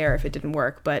him on the air if it didn't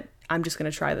work, but I'm just going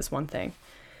to try this one thing.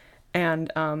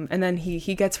 And then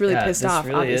he gets really pissed off,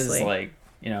 really obviously. Is like,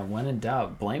 when in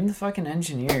doubt, blame the fucking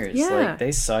engineers. Yeah. Like,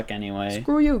 they suck anyway.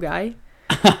 Screw you, guy.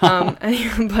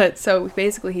 But so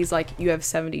basically he's like, you have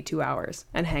 72 hours,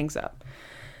 and hangs up.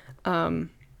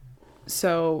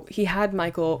 So he had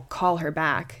Michael call her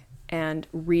back and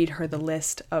read her the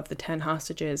list of the 10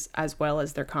 hostages as well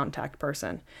as their contact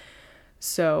person,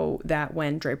 so that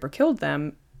when Draper killed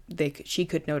them, she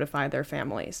could notify their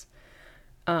families.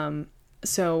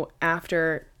 So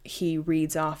after he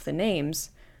reads off the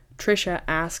names, Trisha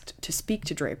asked to speak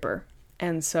to Draper,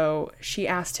 and so she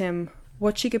asked him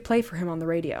what she could play for him on the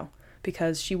radio,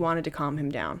 because she wanted to calm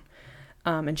him down.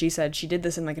 And she said she did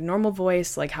this in like a normal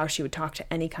voice, like how she would talk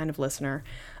to any kind of listener.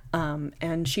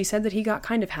 And she said that he got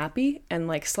kind of happy and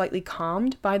like slightly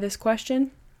calmed by this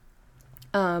question.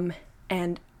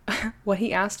 And what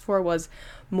he asked for was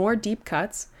more deep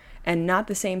cuts, and not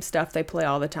the same stuff they play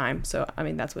all the time. So, I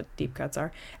mean, that's what deep cuts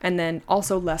are. And then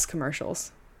also less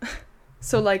commercials.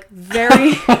 So, like,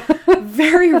 very,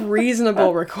 very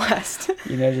reasonable request.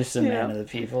 Just a man of the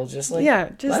people. Just like,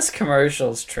 less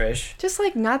commercials, Trish. Just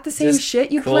like not the same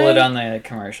shit you cool play. Cool it on the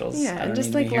commercials. Yeah, I don't just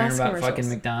need like to be hearing less about commercials. fucking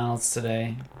McDonald's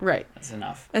today. Right. That's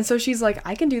enough. And so she's like,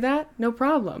 I can do that, no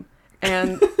problem.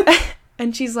 And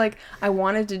and she's like, I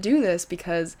wanted to do this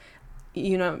because,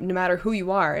 no matter who you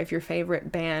are, if your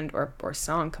favorite band or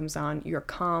song comes on, you're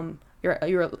calm.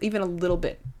 You're even a little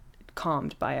bit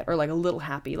calmed by it, or like a little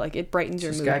happy, like it brightens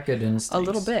your mood. She's got good instincts. A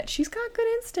little bit. She's got good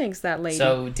instincts, that lady.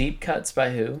 So deep cuts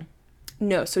by who?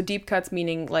 No, so deep cuts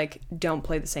meaning like don't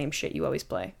play the same shit you always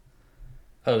play.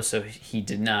 Oh, so he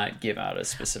did not give out a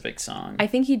specific song. I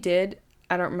think he did.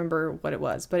 I don't remember what it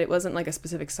was, but it wasn't like a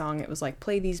specific song. It was like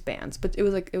play these bands, but it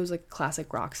was like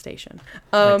classic rock station.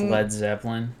 Like Led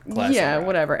Zeppelin, classic rock.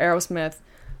 Whatever, Aerosmith,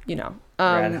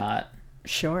 Red Hot.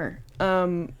 Sure.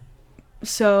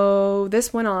 So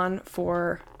this went on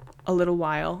for a little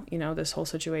while, you know, this whole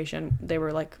situation. They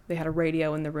were like, they had a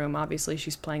radio in the room. Obviously,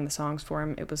 she's playing the songs for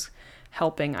him. It was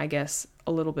helping, I guess,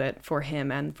 a little bit for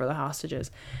him and for the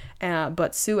hostages.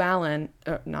 But Sue Allison,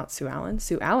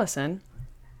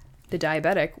 the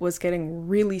diabetic, was getting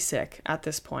really sick at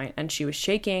this point, and she was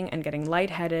shaking and getting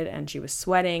lightheaded, and she was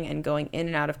sweating and going in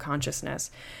and out of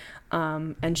consciousness.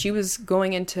 And she was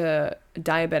going into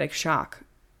diabetic shock.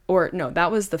 Or no,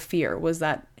 that was the fear, was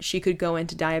that she could go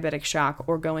into diabetic shock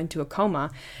or go into a coma,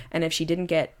 and if she didn't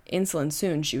get insulin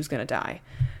soon, she was going to die.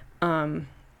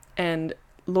 And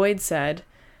Lloyd said,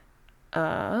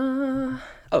 so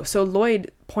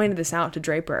Lloyd pointed this out to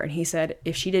Draper, and he said,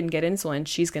 if she didn't get insulin,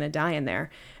 she's going to die in there.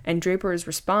 And Draper's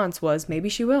response was, maybe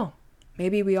she will.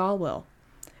 Maybe we all will.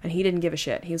 And he didn't give a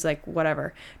shit. He was like,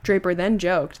 whatever. Draper then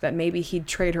joked that maybe he'd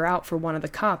trade her out for one of the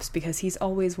cops because he's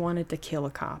always wanted to kill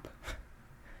a cop.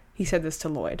 He said this to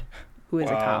Lloyd, who is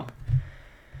a cop.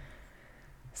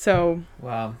 So.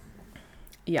 Wow.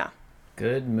 Yeah.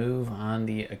 Good move on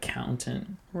the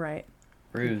accountant. Right.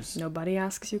 Ruse. Nobody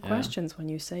asks you questions when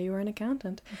you say you're an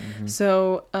accountant. Mm-hmm.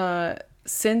 So,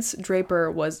 since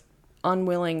Draper was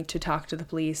unwilling to talk to the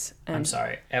police, and I'm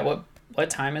sorry. At what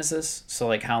time is this? So,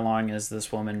 like, how long has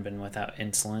this woman been without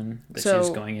insulin? That she's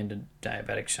going into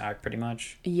diabetic shock, pretty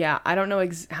much. Yeah, I don't know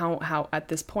how at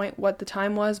this point what the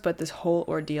time was, but this whole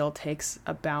ordeal takes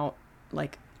about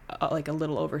like a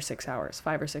little over 6 hours,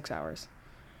 5 or 6 hours.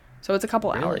 So it's a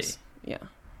couple hours. Yeah.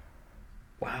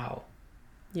 Wow.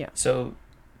 Yeah. So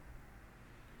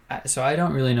I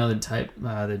don't really know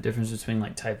the difference between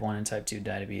like type 1 and type 2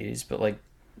 diabetes, but like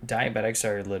diabetics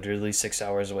are literally 6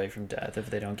 hours away from death if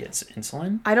they don't get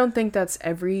insulin. I don't think that's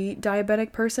every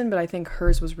diabetic person, but I think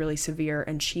hers was really severe,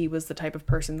 and she was the type of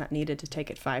person that needed to take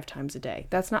it 5 times a day.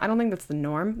 I don't think that's the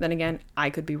norm. Then again,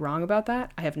 I could be wrong about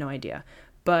that. I have no idea.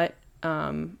 But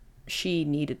she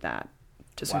needed that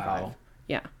to survive. Wow.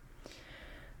 Yeah.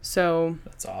 So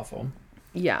that's awful.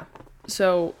 Yeah.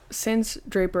 So since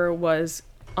Draper was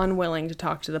unwilling to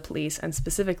talk to the police, and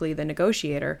specifically the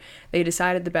negotiator, they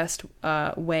decided the best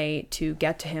way to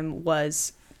get to him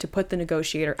was to put the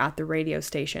negotiator at the radio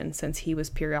station, since he was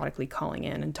periodically calling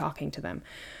in and talking to them.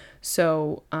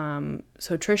 So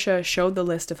Tricia showed the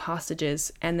list of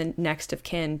hostages and the next of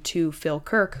kin to Phil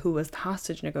Kirk, who was the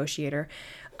hostage negotiator,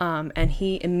 and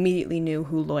he immediately knew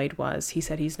who Lloyd was. He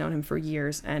said he's known him for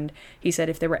years, and he said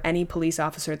if there were any police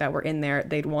officer that were in there,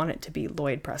 they'd want it to be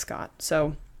Lloyd Prescott.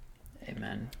 So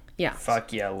amen. Yeah.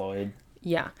 Fuck yeah, Lloyd.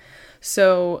 Yeah.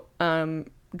 So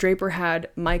Draper had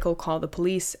Michael call the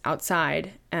police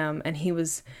outside, and he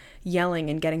was yelling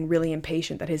and getting really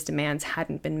impatient that his demands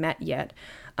hadn't been met yet.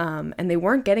 And they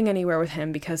weren't getting anywhere with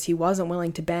him because he wasn't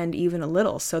willing to bend even a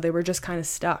little. So they were just kind of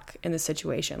stuck in the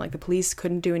situation. Like, the police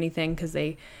couldn't do anything because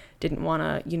they didn't want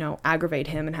to, aggravate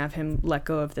him and have him let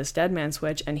go of this dead man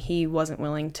switch. And he wasn't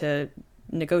willing to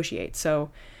negotiate.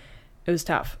 So it was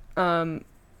tough.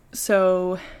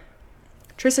 So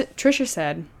Tricia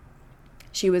said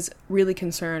she was really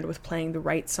concerned with playing the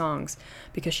right songs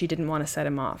because she didn't want to set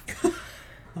him off.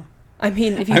 I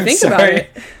mean, if you think about it.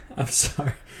 I'm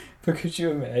sorry. But could you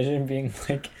imagine being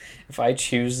like, if I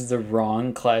choose the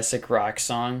wrong classic rock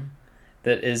song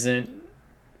that's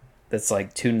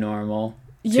like too normal,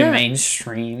 too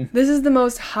mainstream? This is the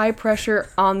most high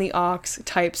pressure on the aux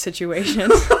type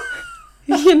situation.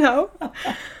 It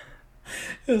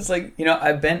was like,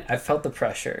 I felt the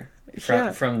pressure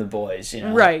from the boys,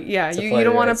 Right, yeah. You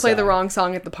don't want to play the wrong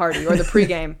song at the party or the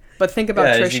pregame. But think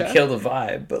about Tricia. You kill the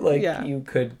vibe, but you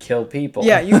could kill people.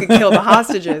 Yeah, you could kill the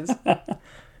hostages.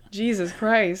 Jesus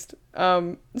Christ.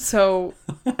 So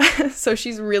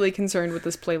she's really concerned with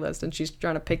this playlist, and she's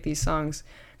trying to pick these songs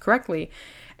correctly.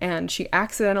 And she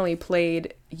accidentally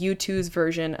played U2's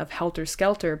version of Helter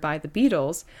Skelter by the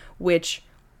Beatles, which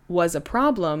was a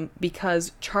problem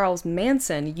because Charles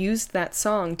Manson used that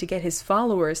song to get his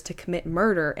followers to commit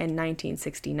murder in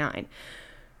 1969.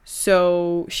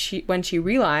 So when she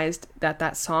realized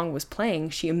that song was playing,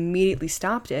 she immediately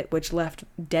stopped it, which left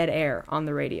dead air on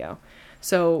the radio.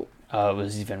 So it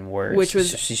was even worse.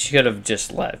 She should have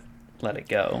just let it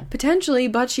go. Potentially,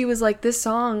 but she was like, this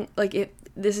song,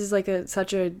 this is like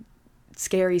such a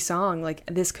scary song, like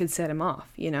this could set him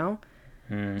off,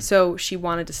 So she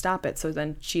wanted to stop it. So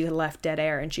then she left dead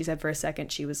air, and she said for a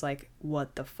second she was like,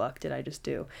 what the fuck did I just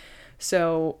do?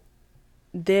 So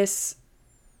this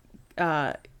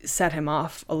set him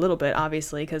off a little bit,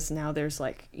 obviously, because now there's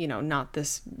not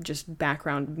this just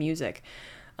background music.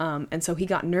 And so he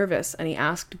got nervous and he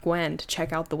asked Gwen to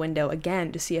check out the window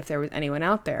again to see if there was anyone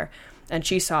out there. And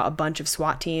she saw a bunch of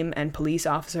SWAT team and police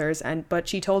officers, but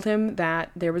she told him that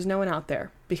there was no one out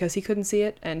there because he couldn't see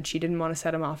it and she didn't want to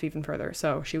set him off even further.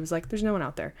 So she was like, there's no one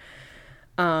out there.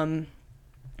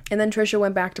 And then Trisha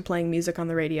went back to playing music on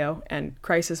the radio, and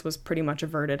crisis was pretty much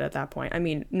averted at that point. I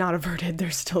mean, not averted.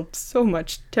 There's still so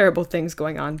much terrible things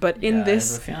going on. But in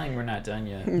this... I have a feeling we're not done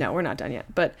yet. No, we're not done yet.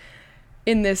 But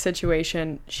in this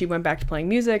situation, she went back to playing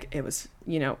music. It was,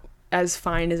 as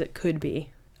fine as it could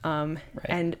be. Right.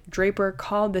 And Draper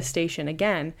called the station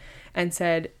again and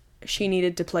said she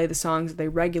needed to play the songs that they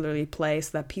regularly play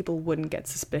so that people wouldn't get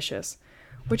suspicious.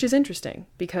 Which is interesting,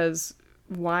 because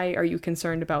why are you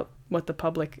concerned about what the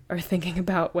public are thinking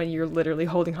about when you're literally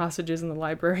holding hostages in the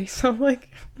library? So,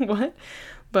 what?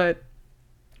 But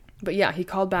yeah, he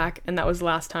called back, and that was the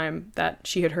last time that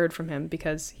she had heard from him,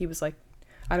 because he was like,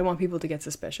 I don't want people to get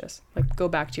suspicious. Go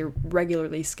back to your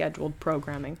regularly scheduled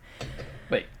programming.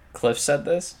 Wait, Cliff said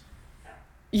this?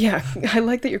 Yeah, I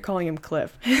like that you're calling him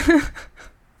Cliff.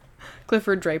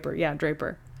 Clifford Draper. Yeah,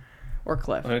 Draper. Or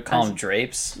Cliff. I'm going to call him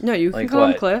Drapes? No, you can call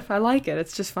him Cliff. I like it.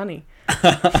 It's just funny.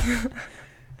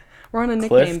 We're on a nickname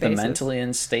Cliff, basis. the mentally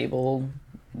unstable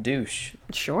douche.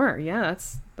 Sure, yeah,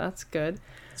 that's good.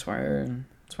 That's where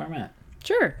I'm at.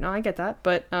 Sure, no, I get that.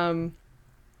 But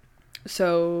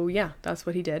so yeah, that's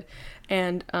what he did.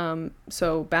 And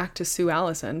so back to Sue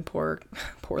Allison, poor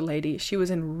lady. She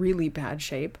was in really bad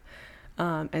shape,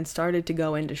 and started to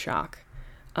go into shock.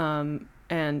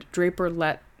 And Draper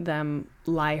let them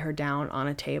lie her down on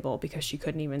a table because she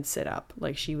couldn't even sit up.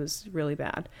 She was really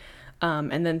bad.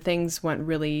 And then things went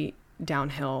really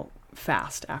downhill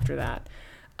fast after that.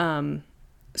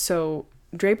 So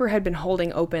Draper had been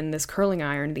holding open this curling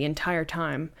iron the entire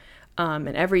time.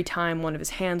 And every time one of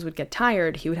his hands would get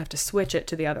tired, he would have to switch it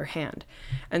to the other hand.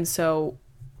 And so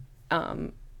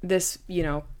this,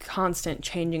 constant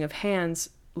changing of hands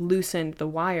loosened the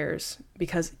wires,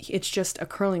 because it's just a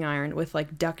curling iron with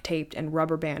duct taped and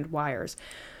rubber band wires.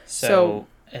 So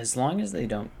as long as they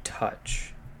don't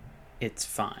touch, it's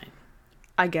fine.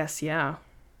 I guess, yeah.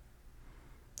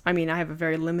 I mean, I have a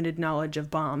very limited knowledge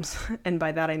of bombs, and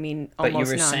by that I mean almost none. But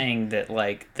you were saying that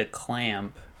the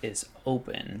clamp is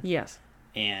open. Yes.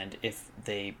 And if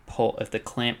the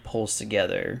clamp pulls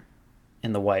together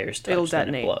and the wires touch, it'll then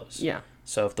detonate. It blows. Yeah.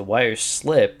 So if the wires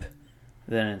slip,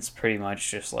 then it's pretty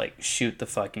much just shoot the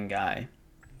fucking guy.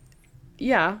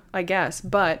 Yeah, I guess.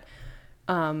 But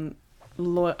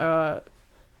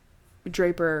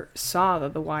Draper saw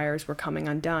that the wires were coming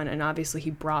undone, and obviously he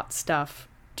brought stuff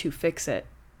to fix it,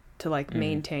 to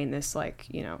maintain this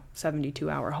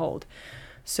 72-hour hold.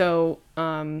 So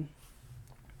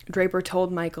Draper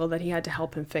told Michael that he had to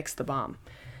help him fix the bomb.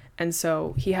 And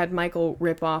so he had Michael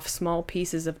rip off small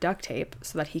pieces of duct tape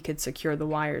so that he could secure the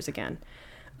wires again.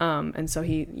 And so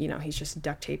he's just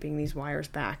duct taping these wires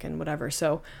back and whatever.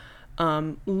 So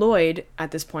Lloyd at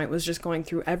this point was just going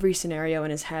through every scenario in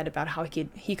his head about how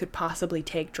he could possibly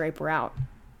take Draper out.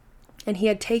 And he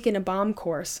had taken a bomb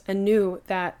course and knew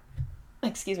that,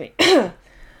 excuse me, he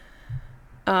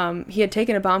had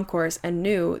taken a bomb course and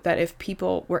knew that if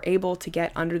people were able to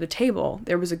get under the table,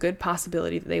 there was a good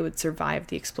possibility that they would survive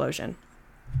the explosion.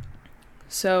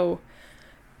 So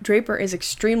Draper is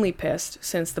extremely pissed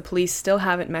since the police still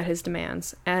haven't met his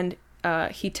demands, and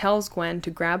he tells Gwen to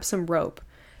grab some rope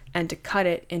and to cut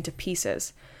it into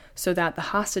pieces so that the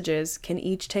hostages can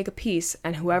each take a piece,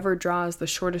 and whoever draws the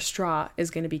shortest straw is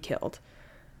going to be killed.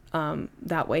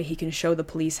 That way he can show the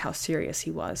police how serious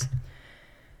he was.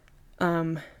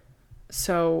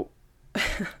 So,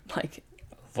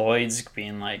 Lloyd's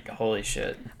being holy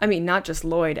shit. I mean, not just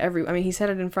Lloyd, he said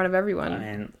it in front of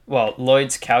everyone.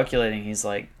 Lloyd's calculating, he's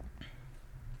like,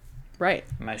 right.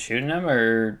 Am I shooting him,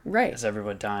 or right. is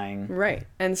everyone dying? Right.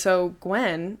 And so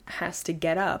Gwen has to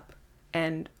get up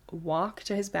and walk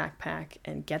to his backpack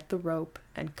and get the rope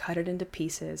and cut it into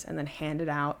pieces and then hand it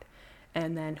out.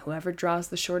 And then whoever draws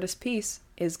the shortest piece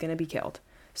is going to be killed.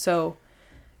 So,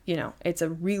 it's a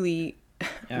really,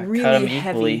 really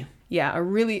heavy. Yeah,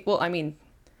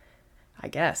 I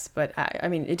guess. But,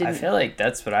 it didn't. I feel like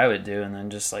that's what I would do, and then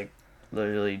just,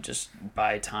 literally just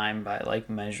buy time by,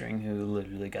 measuring who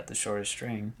literally got the shortest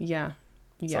string. Yeah.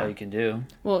 That's all you can do.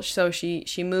 Well, so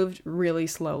she moved really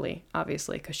slowly,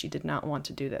 obviously, because she did not want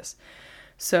to do this.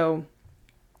 So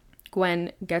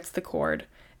Gwen gets the cord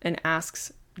and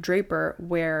asks Draper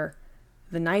where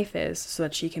the knife is so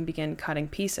that she can begin cutting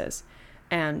pieces.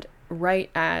 And right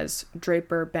as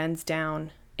Draper bends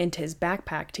down into his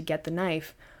backpack to get the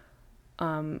knife,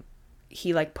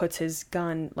 he puts his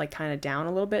gun kind of down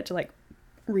a little bit to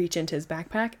reach into his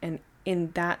backpack, and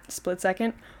in that split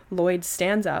second, Lloyd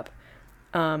stands up.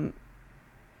 I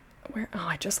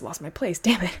just lost my place.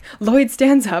 Damn it. Lloyd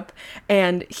stands up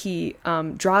and he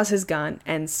draws his gun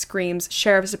and screams,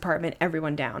 "Sheriff's Department,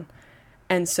 everyone down."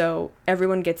 And so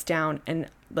everyone gets down, and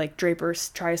like Draper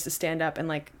tries to stand up and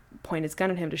like point his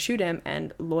gun at him to shoot him,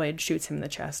 and Lloyd shoots him in the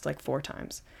chest like 4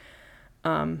 times.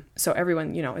 So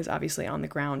everyone, is obviously on the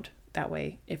ground. That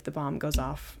way, if the bomb goes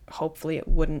off, hopefully it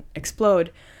wouldn't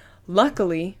explode.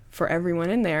 Luckily for everyone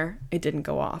in there, it didn't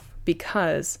go off,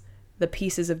 because the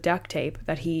pieces of duct tape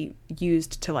that he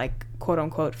used to, like, quote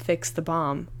unquote, fix the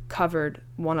bomb covered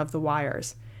one of the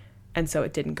wires. And so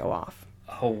it didn't go off.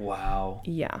 Oh, wow.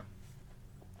 Yeah.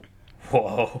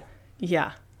 Whoa.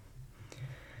 Yeah.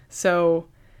 So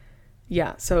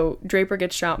Draper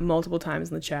gets shot multiple times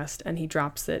in the chest, and he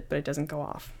drops it, but it doesn't go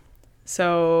off.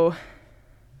 So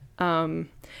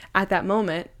at that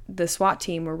moment, the SWAT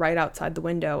team were right outside the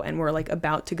window and were like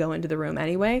about to go into the room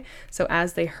anyway. So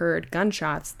as they heard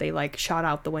gunshots, they like shot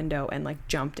out the window and like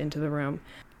jumped into the room.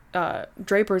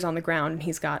 Draper's on the ground, and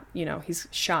he's got, he's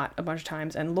shot a bunch of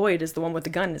times, and Lloyd is the one with the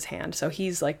gun in his hand. So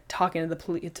he's like talking to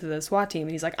the SWAT team,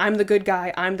 and he's like, I'm the good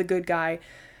guy.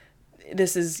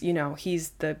 This is, he's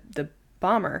the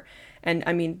bomber. And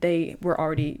I mean, they were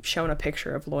already shown a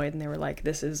picture of Lloyd, and they were like,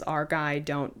 this is our guy,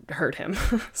 don't hurt him.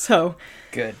 So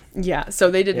good. Yeah, so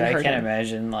they didn't hurt him. I can't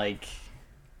imagine, like,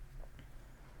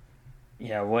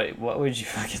 what would you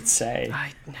fucking say?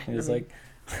 He was like,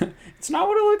 it's not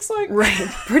what it looks like. Right,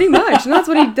 pretty much. And that's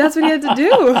what he had to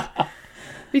do.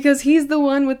 Because he's the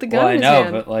one with the gun in his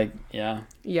hand. But like, yeah.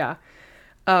 Yeah.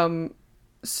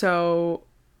 So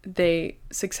they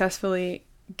successfully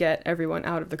get everyone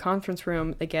out of the conference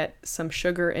room. They get some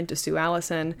sugar into Sue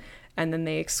Allison, and then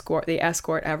they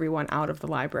escort everyone out of the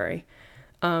library.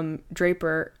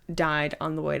 Draper died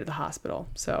on the way to the hospital,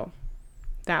 so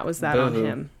that was that on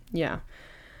him. Yeah.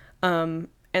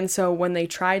 And so when they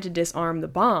tried to disarm the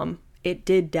bomb, it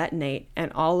did detonate,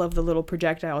 and all of the little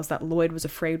projectiles that Lloyd was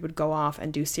afraid would go off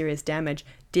and do serious damage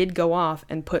did go off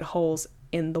and put holes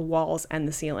in the walls and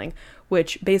the ceiling,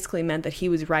 which basically meant that he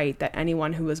was right, that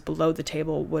anyone who was below the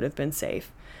table would have been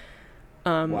safe.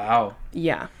 Wow.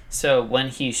 Yeah. So when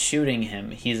he's shooting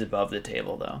him, he's above the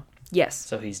table, though. Yes.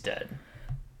 So he's dead.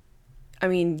 I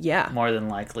mean, yeah. More than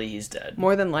likely he's dead.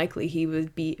 More than likely he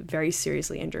would be very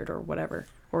seriously injured or whatever,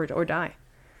 or die.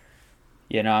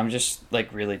 I'm just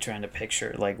like really trying to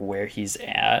picture like where he's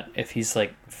at, if he's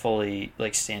like fully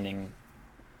like standing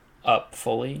up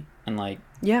fully and like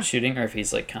shooting, or if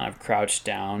he's like kind of crouched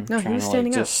down, no, trying he was to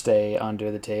standing like up. Just stay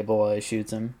under the table while he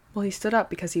shoots him. Well, he stood up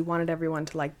because he wanted everyone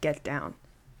to like get down.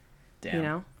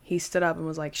 Damn. He stood up and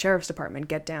was like, "Sheriff's Department,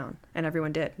 get down," and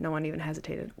everyone did. No one even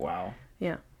hesitated. Wow.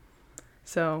 Yeah.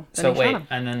 So wait,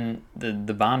 and then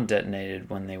the bomb detonated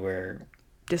when they were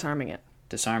disarming it.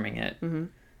 Mm-hmm.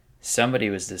 Somebody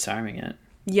was disarming it.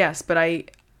 Yes, but I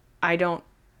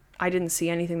didn't see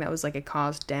anything that was like it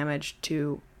caused damage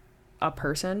to a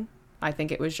person. I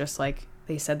think it was just like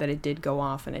they said that it did go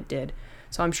off, and it did.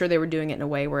 So I'm sure they were doing it in a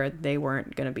way where they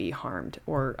weren't going to be harmed,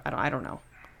 or I don't know.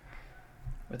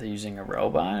 Were they using a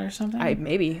robot or something? I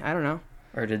don't know.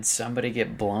 Or did somebody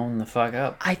get blown the fuck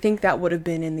up? I think that would have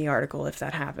been in the article if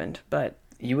that happened, but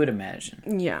you would imagine.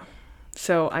 Yeah.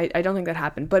 So I don't think that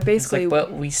happened. But basically,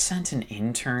 but we sent an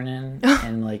intern in,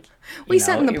 and like we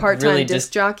sent in the part-time really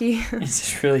disc jockey. It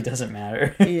just really doesn't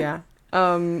matter. Yeah.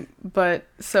 But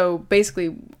so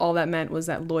basically, all that meant was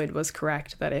that Lloyd was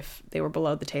correct, that if they were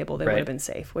below the table, they would have been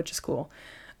safe, which is cool.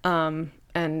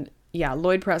 And yeah,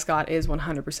 Lloyd Prescott is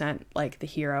 100% like the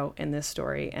hero in this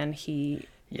story, and he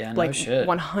no shit.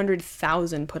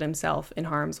 100,000 put himself in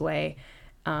harm's way,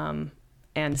 and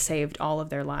saved all of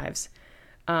their lives.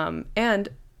 And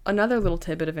another little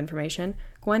tidbit of information,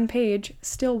 Gwen Page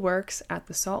still works at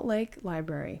the Salt Lake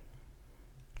Library.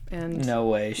 And no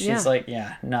way. She's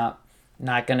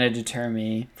not going to deter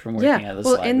me from working at this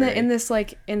library.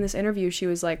 In this interview, she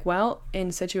was like, well,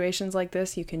 in situations like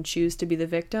this, you can choose to be the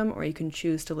victim or you can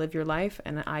choose to live your life.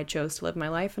 And I chose to live my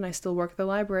life, and I still work at the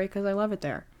library because I love it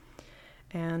there.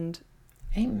 And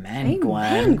Amen,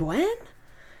 Gwen.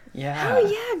 Yeah. Oh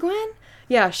yeah, Gwen.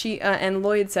 Yeah, she and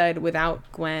Lloyd said without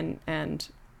Gwen and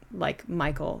like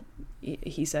Michael,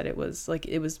 he said it was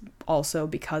also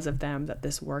because of them that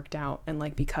this worked out, and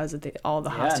like because of all the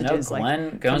hostages.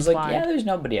 Gwen's like, yeah, there's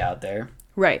nobody out there.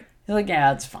 Right. You're like,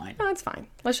 yeah, it's fine. No, it's fine.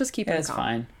 Let's just keep it calm. It's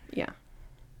fine. Yeah.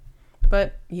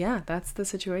 But yeah, that's the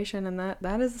situation, and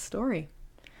that is the story.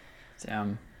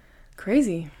 Damn.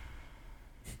 Crazy.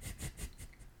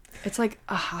 It's like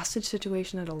a hostage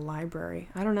situation at a library.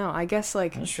 I don't know. I guess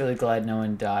like... I'm just really glad no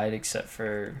one died except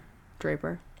for...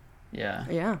 Draper. Yeah.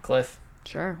 Yeah. Cliff.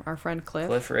 Sure, our friend Cliff.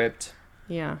 Cliff ripped.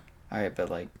 Yeah. All right, but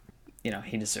like,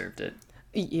 he deserved it.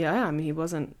 Yeah, I mean, he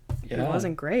wasn't Yeah.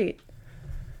 great.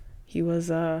 He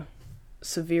was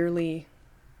severely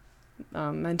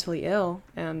mentally ill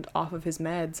and off of his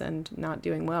meds and not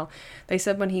doing well. They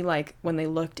said when they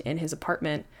looked in his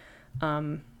apartment,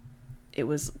 it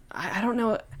was, I don't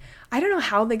know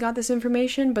how they got this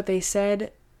information, but they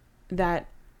said that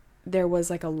there was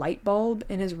like a light bulb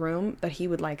in his room that he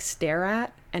would like stare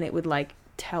at and it would like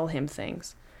tell him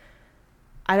things.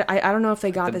 I don't know if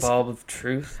they got the this bulb of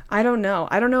truth. I don't know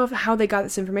how they got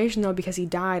this information though, because he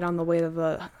died on the way to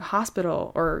the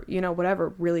hospital or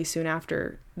whatever really soon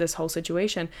after this whole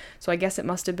situation. So I guess it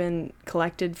must have been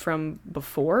collected from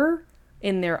before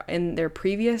in their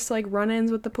previous like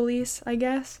run-ins with the police, I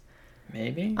guess.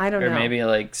 Maybe. I don't know. Or maybe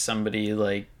like somebody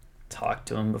like talked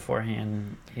to him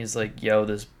beforehand. He's like, "Yo,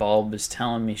 this bulb is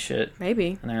telling me shit."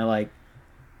 Maybe. And they're like,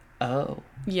 "Oh."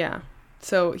 Yeah.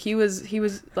 So he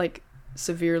was like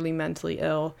severely mentally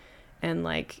ill and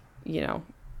like,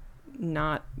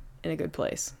 not in a good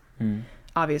place.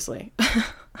 Obviously.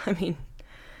 I mean,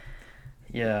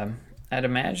 yeah, I'd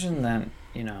imagine that,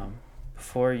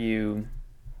 before you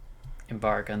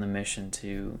embark on the mission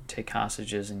to take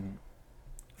hostages and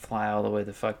fly all the way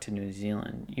the fuck to New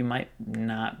Zealand, you might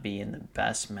not be in the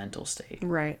best mental state.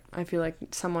 Right. I feel like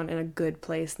someone in a good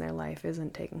place in their life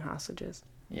isn't taking hostages.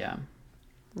 Yeah.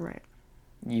 Right.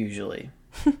 Usually.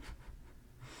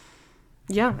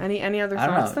 Yeah. Any other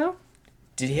thoughts though?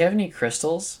 Did he have any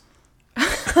crystals?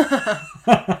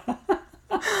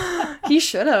 He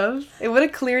should have. It would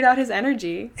have cleared out his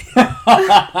energy.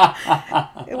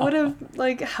 It would have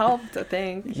like helped, I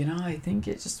think. I think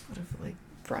it just would have like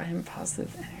brought him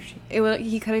positive energy.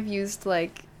 He could have used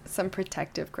like some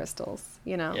protective crystals,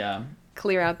 Yeah.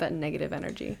 Clear out that negative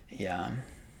energy. Yeah.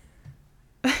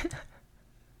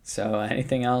 So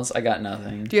anything else? I got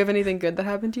nothing. Do you have anything good that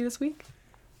happened to you this week?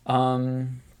 I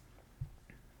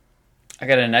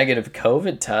got a negative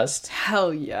COVID test.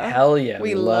 Hell yeah. Hell yeah.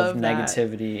 We love love that.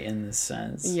 negativity in this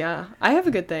sense. Yeah. I have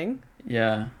a good thing.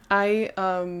 Yeah.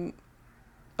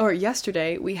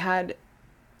 Yesterday we had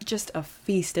just a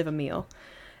feast of a meal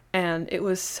and it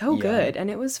was so good and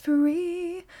it was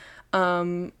free.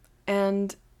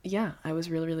 And yeah, I was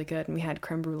really, really good. And we had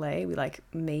creme brulee. We like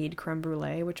made creme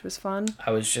brulee, which was fun.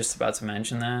 I was just about to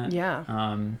mention that.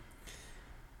 Yeah.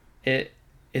 It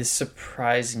is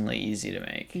surprisingly easy to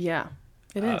make. Yeah,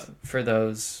 it is. For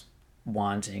those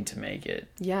wanting to make it.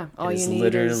 Yeah, all it you is need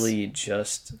literally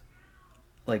just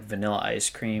like vanilla ice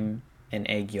cream and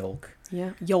egg yolk.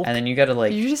 Yeah, yolk. And then you gotta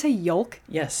like. Did you just say yolk?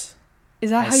 Yes. Is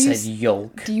that how you said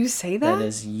yolk? Do you say that? That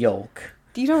is yolk.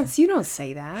 You don't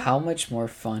say that. How much more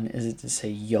fun is it to say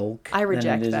yolk? I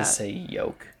reject than it is that. to say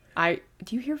yolk.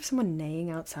 Do you hear someone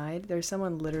neighing outside? There's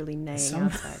someone literally neighing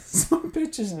outside. Some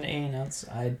bitch is neighing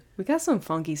outside. We got some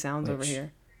funky sounds over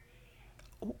here.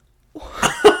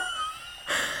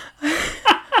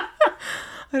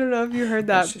 I don't know if you heard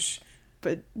that,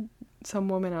 but some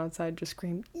woman outside just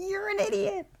screamed, "You're an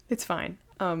idiot!" It's fine.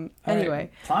 Anyway,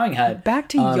 right. Plowing head. Back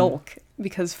to yolk,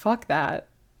 because fuck that.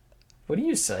 What do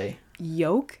you say?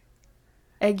 Yolk?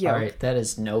 Egg yolk. All right, that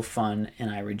is no fun,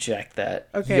 and I reject that.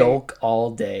 Okay. Yolk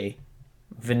all day.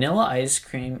 Vanilla ice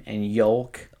cream and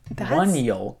yolk. One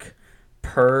yolk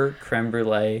per creme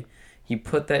brulee. You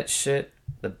put that shit,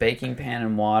 the baking pan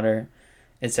in water.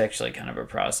 It's actually kind of a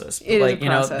process. But it is a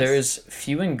process. There's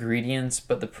few ingredients,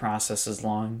 but the process is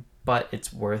long. But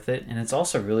it's worth it, and it's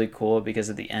also really cool because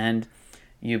at the end,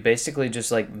 you basically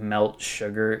just like melt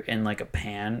sugar in like a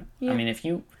pan. Yeah. I mean, if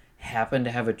you happen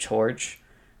to have a torch,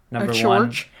 number a one,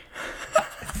 chorch?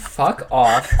 fuck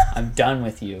off. I'm done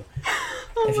with you.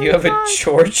 If you have God. a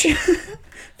torch,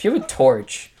 if you have a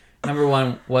torch, number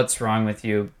one, what's wrong with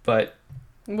you? But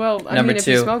well, I number mean,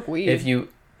 two, if you smoke weed,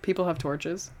 people have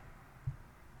torches.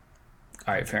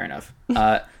 All right, fair enough.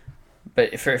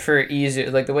 But for easy,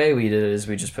 like the way we did it is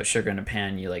we just put sugar in a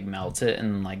pan, you like melt it,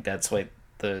 and like that's like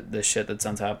the shit that's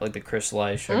on top, like the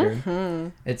crystallized sugar. Mm-hmm.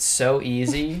 It's so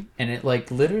easy, and it like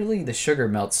literally the sugar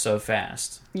melts so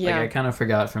fast. Yeah, like I kind of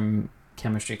forgot from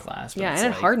chemistry class. But yeah, and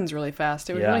it hardens really fast.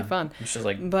 It was really fun. It's just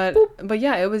like, but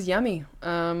yeah, it was yummy.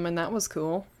 And that was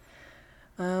cool.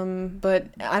 But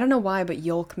I don't know why, but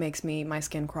yolk makes my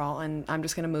skin crawl, and I'm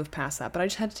just gonna move past that. But I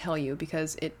just had to tell you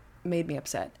because it made me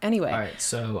upset. Anyway. All right,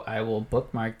 so I will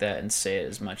bookmark that and say it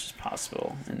as much as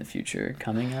possible in the future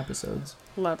coming episodes.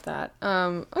 Love that.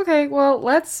 Okay, well,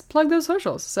 let's plug those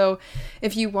socials. So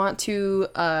if you want to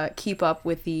keep up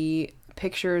with the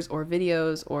pictures or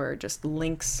videos or just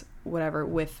links whatever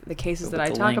with the cases With that I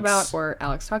the talk links. about or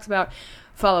Alex talks about.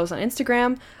 Follow us on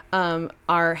Instagram.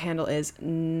 Our handle is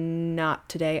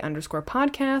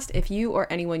nottoday_podcast. If you or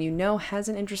anyone you know has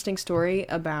an interesting story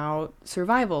about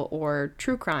survival or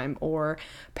true crime or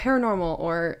paranormal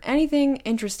or anything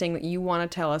interesting that you want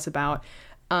to tell us about,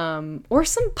 or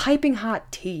some piping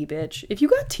hot tea, bitch. If you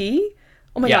got tea,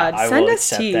 oh my Yeah, god, I send will us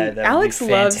accept tea. that. That would Alex be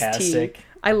loves fantastic. tea.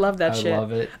 I love that shit. I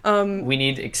love it. We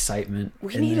need excitement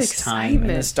we in need this time, in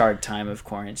excitement. this dark time of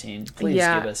quarantine. Please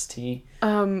Yeah. give us tea.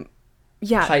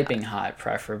 Yeah. Piping hot,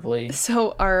 preferably.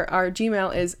 So our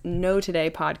Gmail is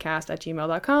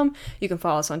notodaypodcast@gmail.com. You can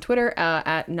follow us on Twitter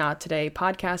at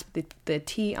nottodaypodcast. But the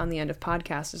T on the end of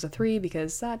podcast is a 3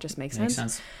 because that just makes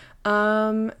sense.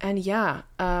 And yeah,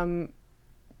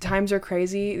 times are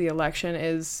crazy. The election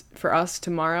is for us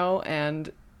tomorrow,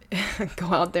 and go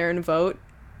out there and vote.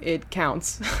 It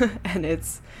counts, and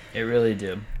it's, It really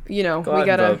do. you know, Go out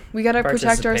and vote. we gotta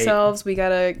protect Participate. ourselves. We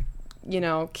gotta, you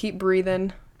know, keep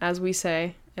breathing, as we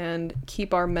say, and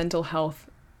keep our mental health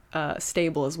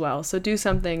stable as well. So do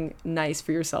something nice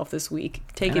for yourself this week.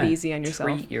 Take it Yeah, easy on yourself.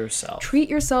 Treat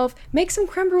yourself. Make some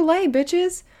creme brulee,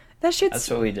 bitches. That shit's That's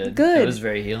what we did. good. It was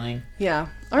very healing. Yeah.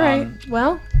 All right.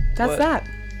 Well, that's what- that.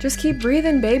 Just keep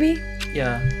breathing, baby.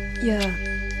 Yeah. Yeah.